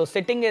 So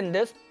sitting in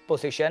this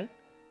position,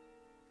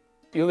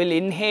 you will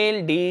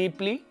inhale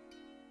deeply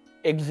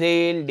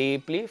exhale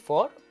deeply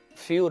for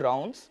few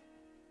rounds,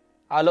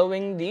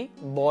 allowing the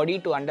body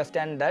to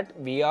understand that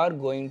we are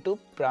going to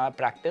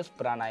practice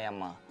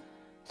pranayama.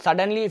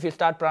 Suddenly if you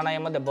start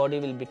pranayama, the body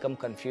will become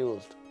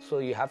confused. So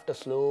you have to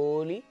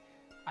slowly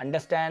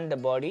understand the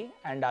body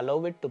and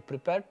allow it to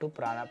prepare to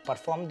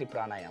perform the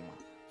pranayama.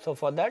 So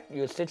for that,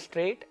 you sit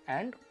straight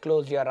and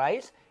close your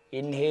eyes,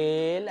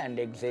 inhale and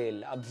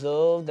exhale.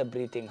 Observe the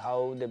breathing,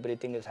 how the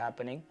breathing is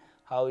happening,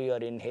 how you are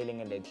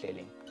inhaling and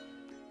exhaling.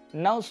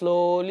 Now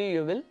slowly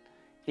you will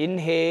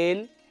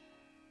inhale,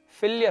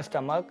 fill your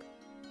stomach,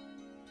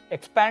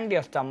 expand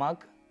your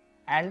stomach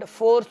and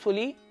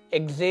forcefully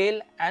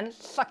exhale and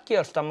suck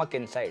your stomach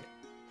inside.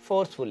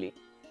 Forcefully.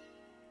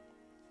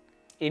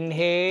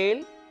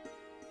 Inhale,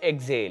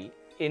 exhale.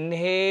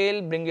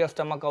 Inhale, bring your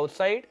stomach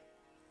outside.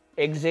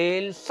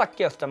 Exhale, suck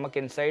your stomach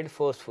inside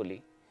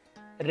forcefully.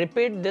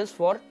 Repeat this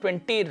for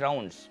 20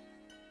 rounds.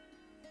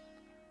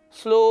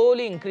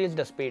 Slowly increase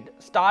the speed.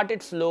 Start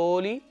it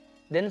slowly,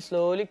 then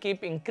slowly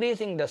keep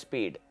increasing the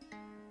speed.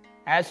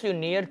 As you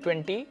near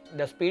 20,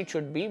 the speed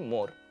should be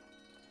more.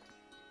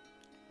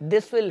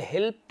 This will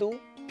help to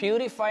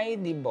purify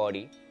the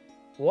body.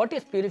 What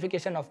is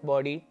purification of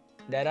body?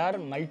 There are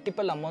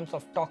multiple amounts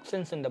of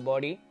toxins in the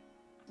body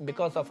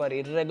because of our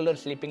irregular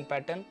sleeping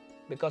pattern,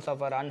 because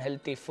of our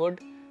unhealthy food,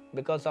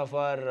 because of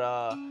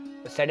our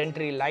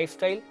sedentary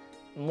lifestyle.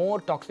 More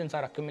toxins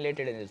are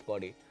accumulated in this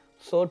body.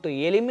 So to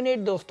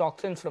eliminate those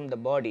toxins from the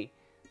body,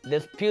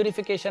 this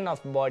purification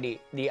of body,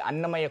 the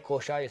Annamaya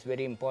Kosha is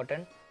very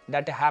important.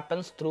 That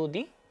happens through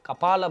the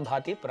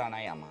Kapalabhati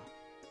Pranayama.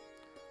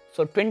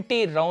 So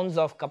 20 rounds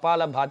of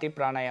Kapalabhati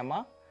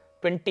Pranayama,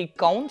 20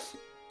 counts,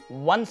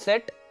 one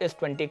set is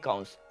 20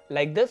 counts.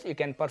 Like this you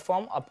can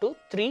perform up to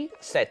 3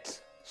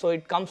 sets. So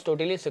it comes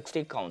totally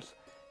 60 counts.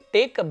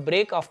 Take a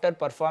break after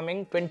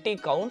performing 20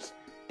 counts,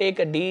 take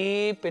a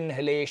deep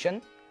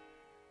inhalation,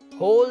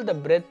 hold the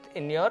breath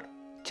in your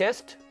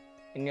chest,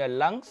 in your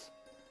lungs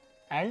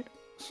and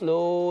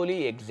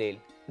slowly exhale.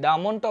 The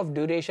amount of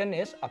duration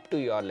is up to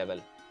your level.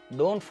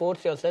 Don't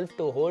force yourself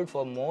to hold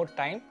for more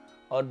time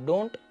or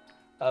don't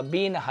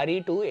be in a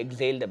hurry to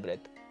exhale the breath.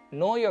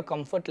 Know your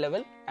comfort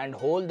level and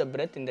hold the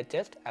breath in the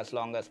chest as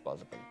long as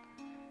possible.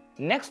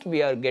 Next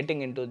we are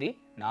getting into the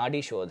Nadi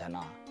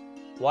Shodhana.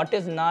 What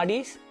is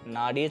Nadis?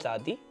 Nadis are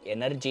the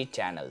energy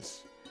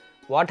channels.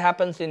 What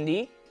happens in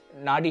the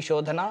Nadi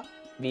Shodhana?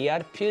 We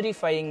are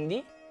purifying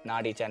the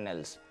Nadi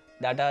channels.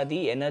 That are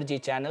the energy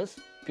channels,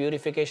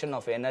 purification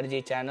of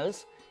energy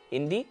channels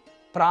in the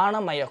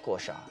Pranamaya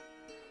Kosha.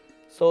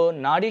 So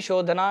Nadi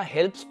Shodhana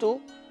helps to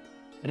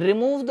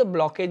remove the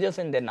blockages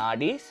in the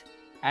Nadis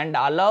and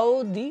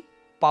allow the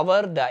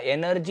power, the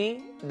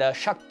energy, the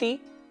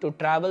Shakti to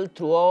travel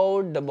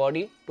throughout the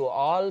body to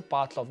all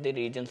parts of the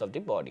regions of the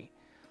body.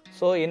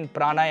 So in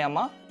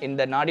Pranayama, in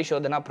the Nadi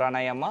Shodhana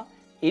Pranayama,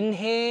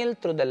 inhale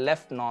through the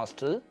left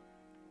nostril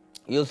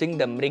using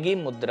the Mrigi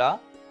Mudra.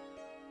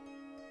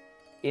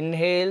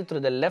 Inhale through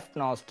the left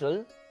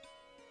nostril.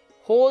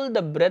 Hold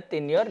the breath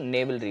in your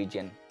navel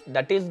region.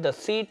 That is the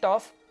seat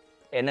of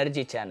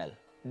energy channel,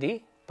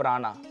 the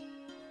prana.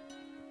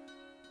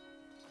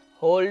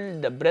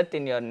 Hold the breath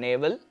in your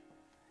navel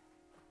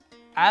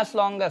as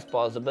long as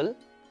possible.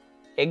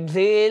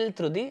 Exhale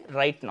through the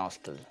right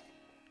nostril.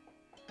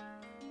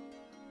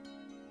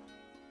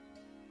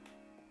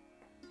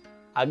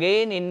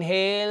 Again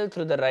inhale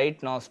through the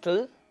right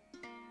nostril.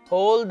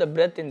 Hold the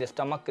breath in the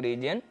stomach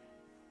region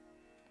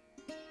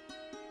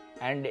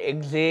and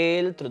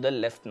exhale through the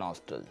left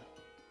nostril.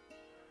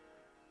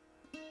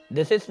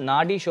 This is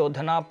Nadi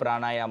Shodhana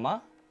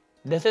Pranayama.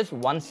 This is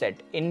one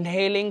set.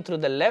 Inhaling through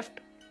the left,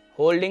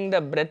 holding the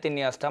breath in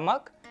your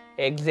stomach,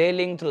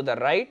 exhaling through the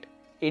right,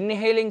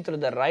 inhaling through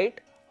the right,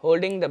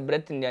 holding the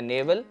breath in your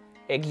navel,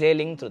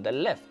 exhaling through the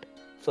left.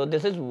 So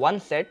this is one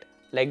set.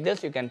 Like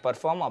this you can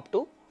perform up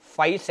to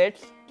 5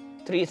 sets,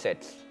 3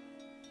 sets.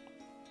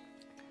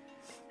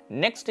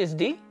 Next is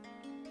the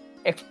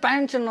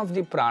expansion of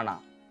the prana.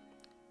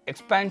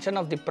 Expansion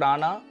of the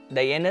prana,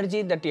 the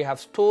energy that you have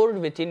stored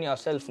within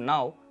yourself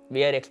now,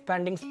 we are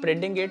expanding,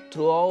 spreading it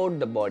throughout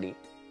the body.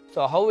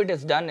 So how it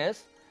is done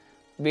is,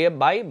 we are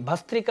by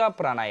Bhastrika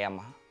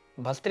Pranayama.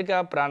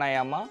 Bhastrika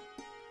Pranayama,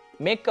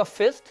 make a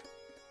fist,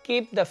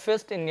 keep the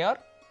fist in your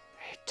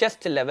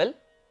chest level,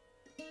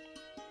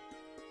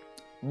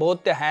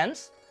 both the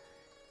hands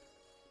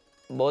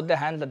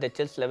at the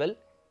chest level.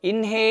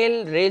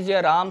 Inhale, raise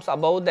your arms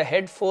above the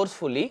head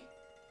forcefully.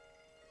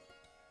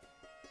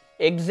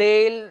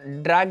 Exhale,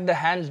 drag the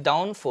hands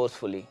down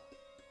forcefully.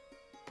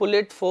 Pull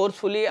it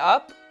forcefully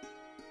up,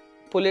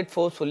 pull it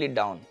forcefully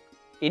down.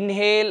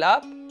 Inhale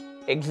up,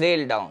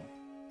 exhale down.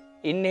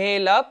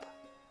 Inhale up,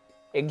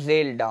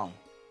 exhale down.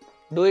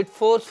 Do it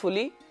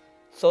forcefully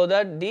so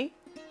that the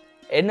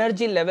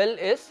energy level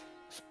is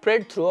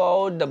spread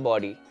throughout the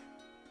body.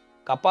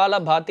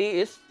 Kapalabhati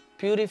is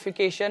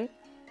purification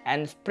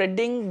and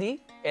spreading the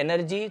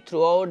energy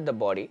throughout the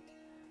body.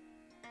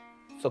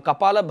 So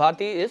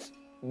Kapalabhati is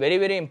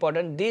very,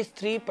 important. These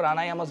 3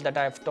 pranayamas that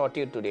I have taught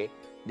you today,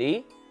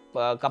 the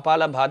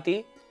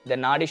Kapalabhati, the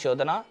Nadi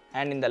Shodhana,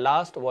 and in the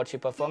last what she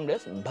performed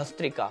is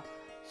Bhastrika.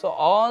 So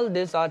all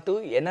these are to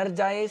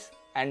energize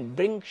and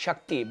bring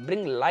Shakti,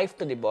 bring life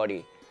to the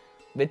body.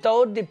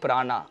 Without the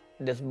prana,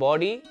 this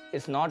body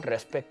is not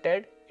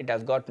respected, it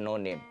has got no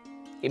name.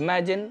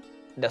 Imagine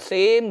the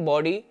same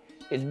body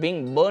is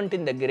being burnt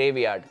in the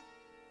graveyard.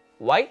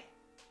 Why?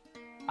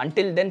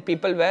 Until then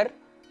people were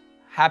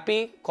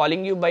happy,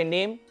 calling you by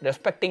name,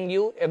 respecting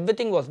you,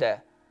 everything was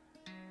there.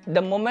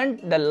 The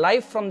moment the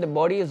life from the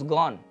body is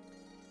gone,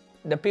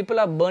 the people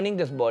are burning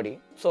this body.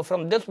 So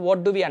from this,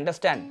 what do we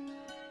understand?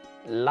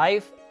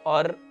 Life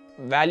or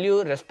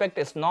value, respect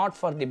is not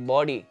for the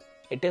body.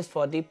 It is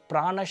for the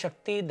prana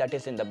shakti that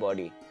is in the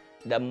body.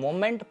 The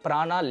moment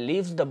prana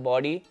leaves the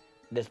body,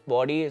 this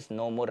body is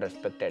no more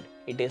respected.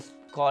 It is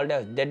called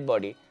as dead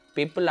body.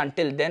 People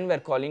until then were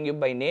calling you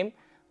by name.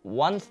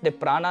 Once the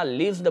prana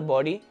leaves the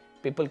body,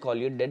 people call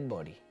you dead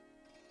body.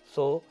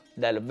 So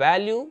the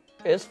value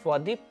is for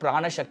the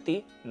prana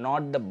shakti,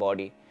 not the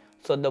body.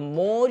 So the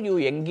more you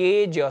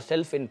engage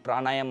yourself in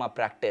pranayama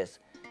practice,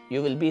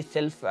 you will be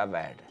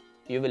self-aware.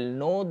 You will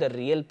know the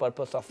real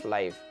purpose of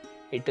life.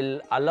 It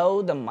will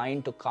allow the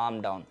mind to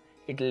calm down.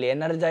 It will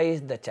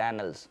energize the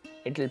channels.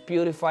 It will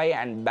purify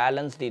and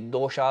balance the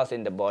doshas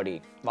in the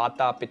body.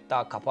 Vata,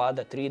 Pitta, Kapha,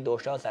 the three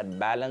doshas are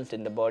balanced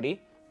in the body.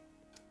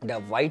 The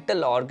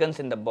vital organs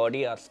in the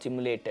body are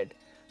stimulated.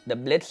 The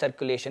blood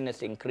circulation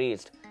is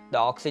increased. The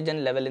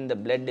oxygen level in the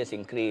blood is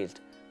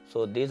increased.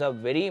 So these are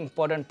very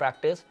important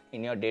practice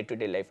in your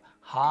day-to-day life.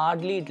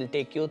 Hardly it will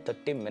take you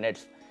 30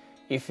 minutes.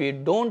 If you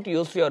don't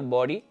use your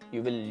body,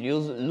 you will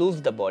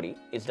lose the body,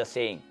 is the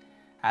saying.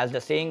 As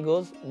the saying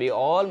goes, we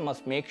all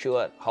must make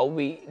sure how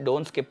we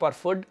don't skip our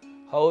food,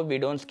 how we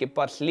don't skip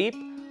our sleep,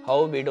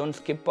 how we don't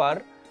skip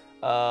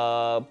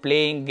our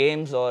playing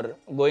games or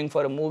going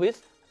for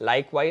movies.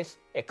 Likewise,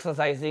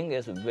 exercising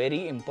is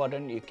very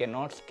important. You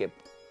cannot skip.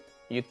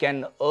 You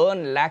can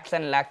earn lakhs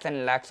and lakhs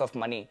and lakhs of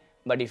money,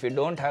 but if you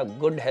don't have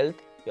good health,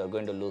 you are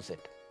going to lose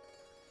it.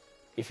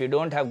 If you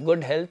don't have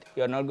good health,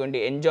 you are not going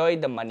to enjoy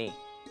the money.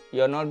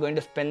 You are not going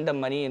to spend the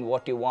money in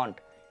what you want.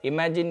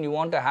 Imagine you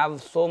want to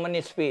have so many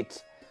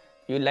sweets.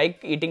 You like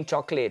eating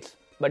chocolates,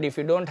 but if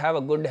you don't have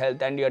a good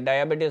health and your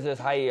diabetes is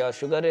high, your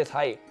sugar is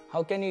high,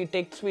 how can you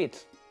take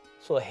sweets?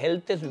 So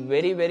health is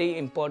very, very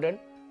important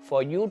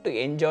for you to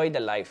enjoy the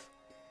life.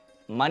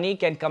 Money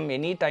can come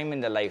any time in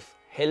the life.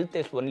 Health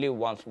is only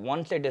once.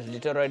 Once it is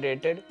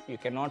deteriorated, you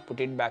cannot put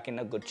it back in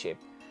a good shape.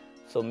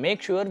 So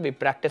make sure we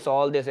practice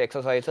all these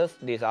exercises,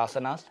 these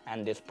asanas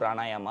and these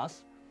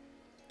pranayamas.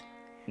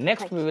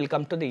 Next, we will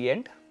come to the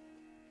end.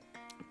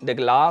 The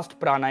last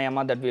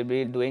pranayama that we will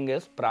be doing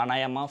is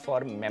pranayama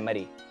for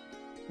memory.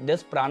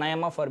 This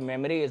pranayama for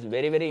memory is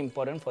very, very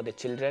important for the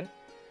children.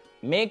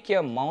 Make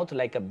your mouth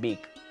like a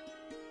beak.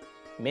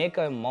 Make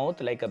a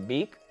mouth like a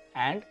beak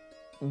and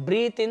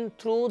breathe in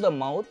through the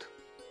mouth.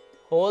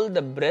 Hold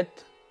the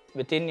breath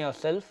within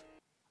yourself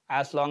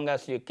as long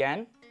as you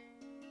can.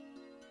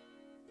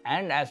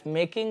 And as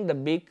making the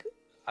beak,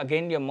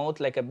 again your mouth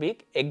like a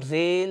beak,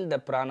 exhale the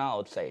prana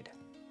outside.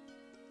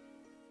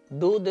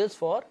 Do this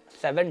for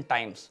 7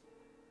 times.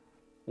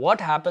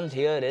 What happens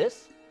here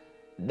is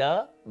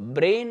the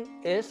brain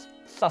is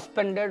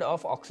suspended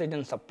of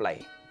oxygen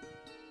supply.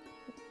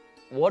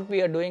 What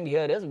we are doing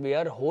here is we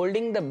are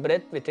holding the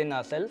breath within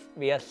ourselves.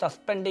 We are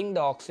suspending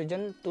the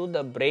oxygen to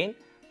the brain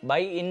by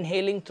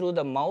inhaling through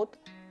the mouth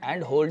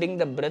and holding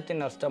the breath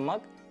in our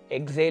stomach,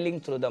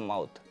 exhaling through the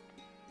mouth.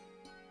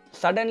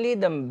 Suddenly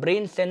the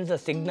brain sends a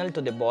signal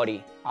to the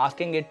body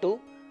asking it to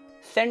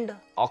send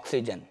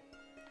oxygen.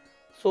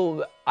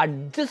 So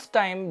at this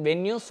time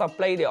when you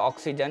supply the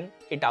oxygen,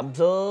 it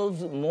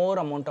absorbs more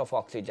amount of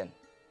oxygen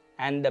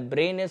and the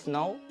brain is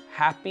now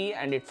happy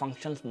and it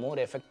functions more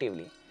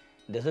effectively.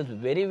 This is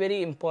very,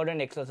 very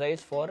important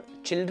exercise for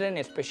children,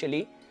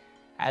 especially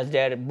as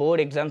their board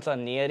exams are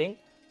nearing.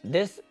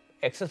 This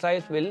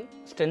exercise will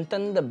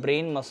strengthen the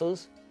brain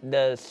muscles.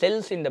 The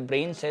cells in the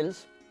brain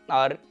cells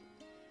are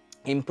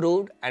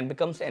improved and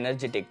becomes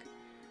energetic.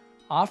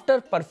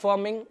 After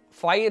performing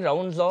 5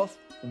 rounds of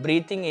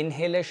breathing,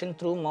 inhalation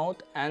through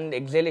mouth and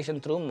exhalation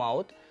through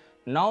mouth,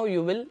 now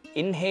you will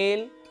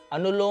inhale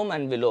anulom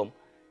and vilom.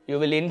 You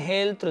will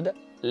inhale through the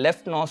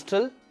left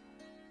nostril,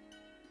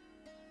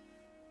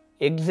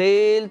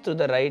 exhale through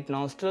the right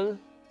nostril,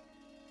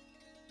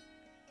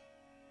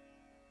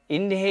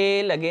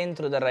 inhale again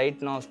through the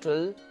right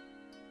nostril,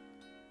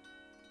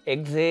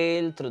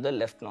 exhale through the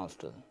left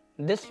nostril.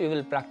 This we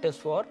will practice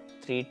for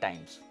 3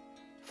 times.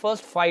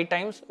 First 5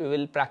 times we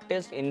will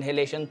practice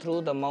inhalation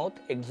through the mouth,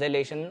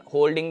 exhalation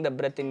holding the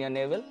breath in your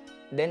navel,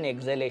 then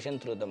exhalation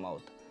through the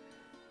mouth.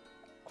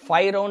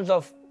 5 rounds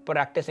of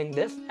practicing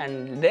this,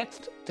 and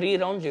next 3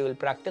 rounds you will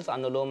practice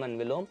anulom and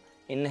vilom,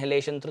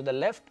 inhalation through the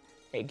left,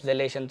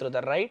 exhalation through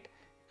the right,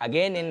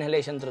 again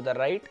inhalation through the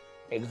right,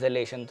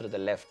 exhalation through the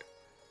left.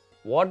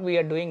 What we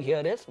are doing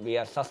here is we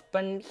are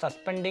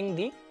suspending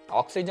the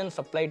oxygen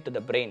supply to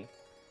the brain.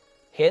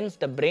 Hence,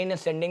 the brain is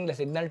sending the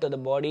signal to the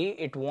body,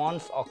 it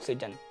wants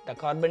oxygen. The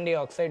carbon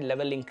dioxide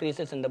level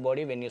increases in the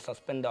body when you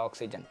suspend the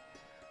oxygen.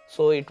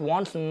 So it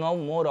wants no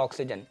more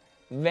oxygen.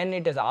 When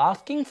it is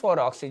asking for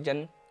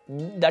oxygen,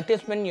 that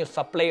is when you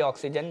supply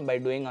oxygen by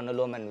doing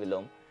Anulom and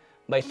Vilom.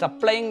 By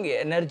supplying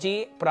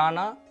energy,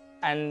 prana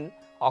and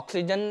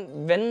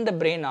oxygen, when the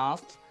brain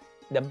asks,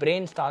 the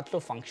brain starts to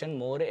function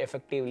more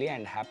effectively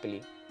and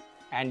happily,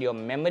 and your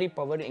memory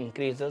power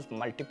increases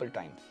multiple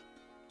times.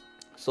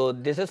 So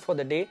this is for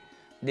the day.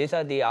 These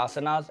are the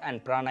asanas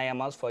and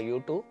pranayamas for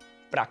you to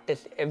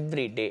practice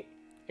every day.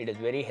 It is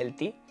very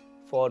healthy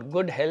for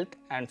good health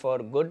and for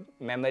good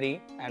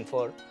memory and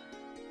for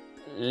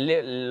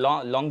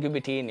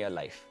longevity in your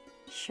life.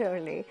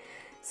 Surely.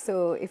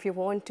 So if you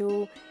want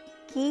to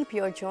keep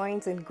your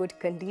joints in good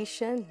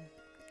condition,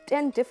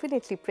 then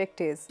definitely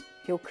practice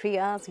Yog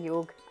Kriyas,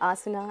 Yog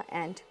Asana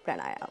and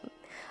Pranayam.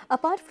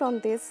 Apart from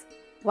this,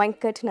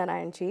 Venkat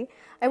Narayanji,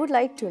 I would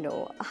like to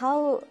know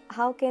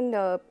how can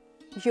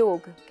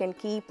yoga can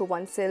keep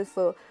oneself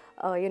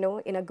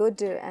in a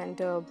good and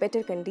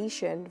better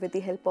condition with the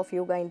help of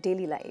yoga in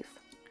daily life.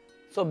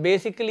 So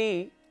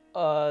basically,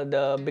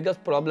 the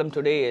biggest problem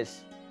today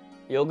is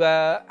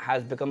yoga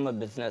has become a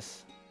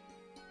business.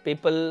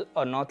 People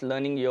are not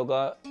learning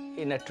yoga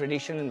in a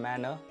traditional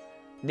manner.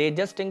 They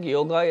just think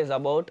yoga is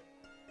about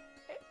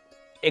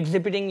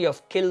exhibiting your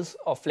skills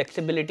of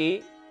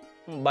flexibility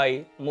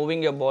by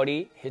moving your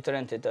body hither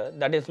and thither.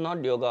 That is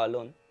not yoga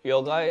alone.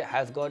 Yoga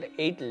has got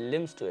 8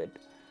 limbs to it.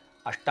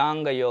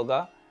 Ashtanga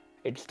yoga,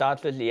 it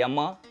starts with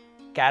yama,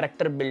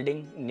 character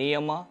building,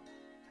 niyama,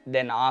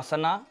 then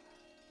asana,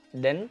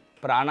 then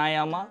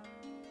pranayama,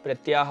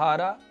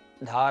 pratyahara,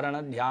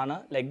 dharana,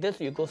 dhyana. Like this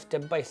you go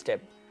step by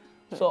step.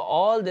 So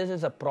all this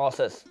is a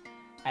process,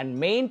 and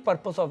main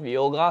purpose of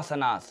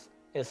yogasanas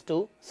is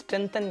to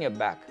strengthen your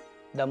back.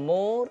 The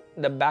more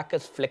the back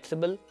is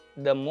flexible,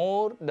 the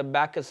more the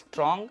back is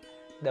strong,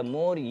 the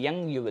more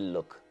young you will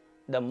look,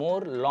 the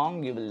more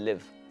long you will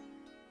live.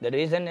 The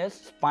reason is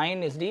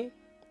spine is the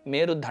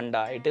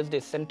Merudhanda, it is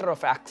the center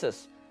of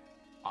axis.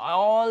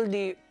 All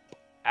the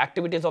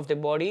activities of the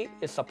body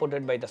is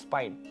supported by the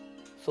spine.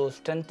 So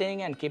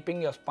strengthening and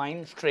keeping your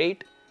spine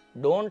straight,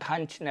 don't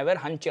hunch, never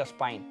hunch your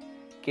spine.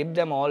 Keep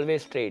them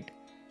always straight.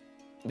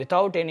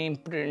 Without any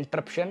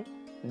interruption,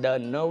 the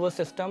nervous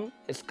system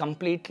is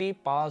completely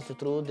passed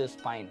through the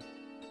spine.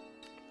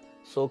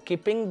 So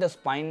keeping the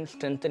spine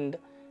strengthened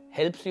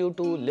helps you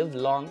to live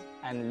long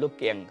and look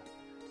young.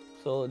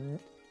 So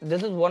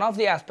this is one of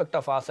the aspects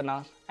of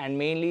asanas, and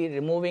mainly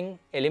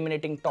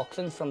eliminating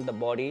toxins from the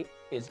body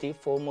is the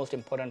foremost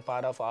important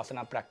part of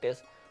asana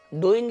practice.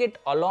 Doing it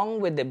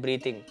along with the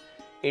breathing,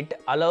 it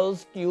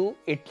allows you,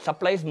 it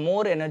supplies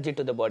more energy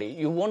to the body.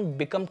 You won't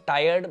become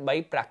tired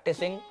by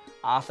practicing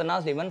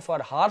asanas even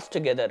for hours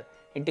together.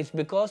 It is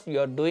because you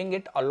are doing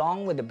it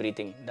along with the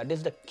breathing. That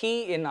is the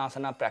key in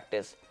asana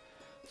practice.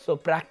 So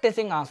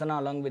practicing asana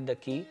along with the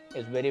key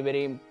is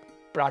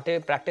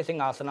practicing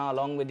asana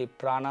along with the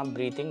prana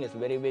breathing is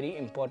very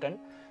important.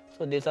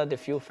 So these are the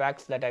few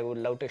facts that I would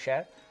love to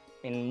share.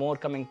 In more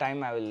coming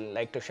time, I will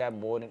like to share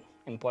more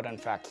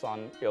important facts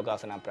on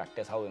yogasana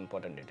practice, how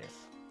important it is.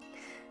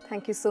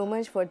 Thank you so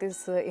much for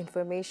this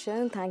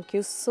information. Thank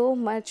you so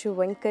much,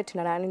 Venkat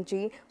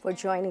Narayanji, for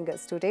joining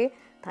us today.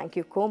 Thank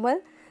you,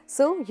 Komal.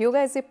 So,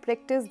 yoga is a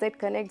practice that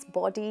connects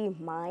body,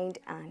 mind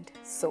and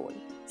soul.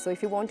 So,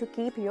 if you want to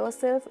keep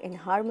yourself in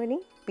harmony,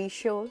 be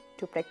sure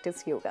to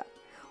practice yoga.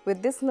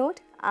 With this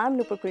note, I am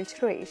Nupur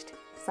Shresht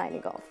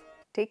signing off.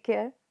 Take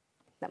care.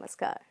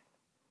 Namaskar.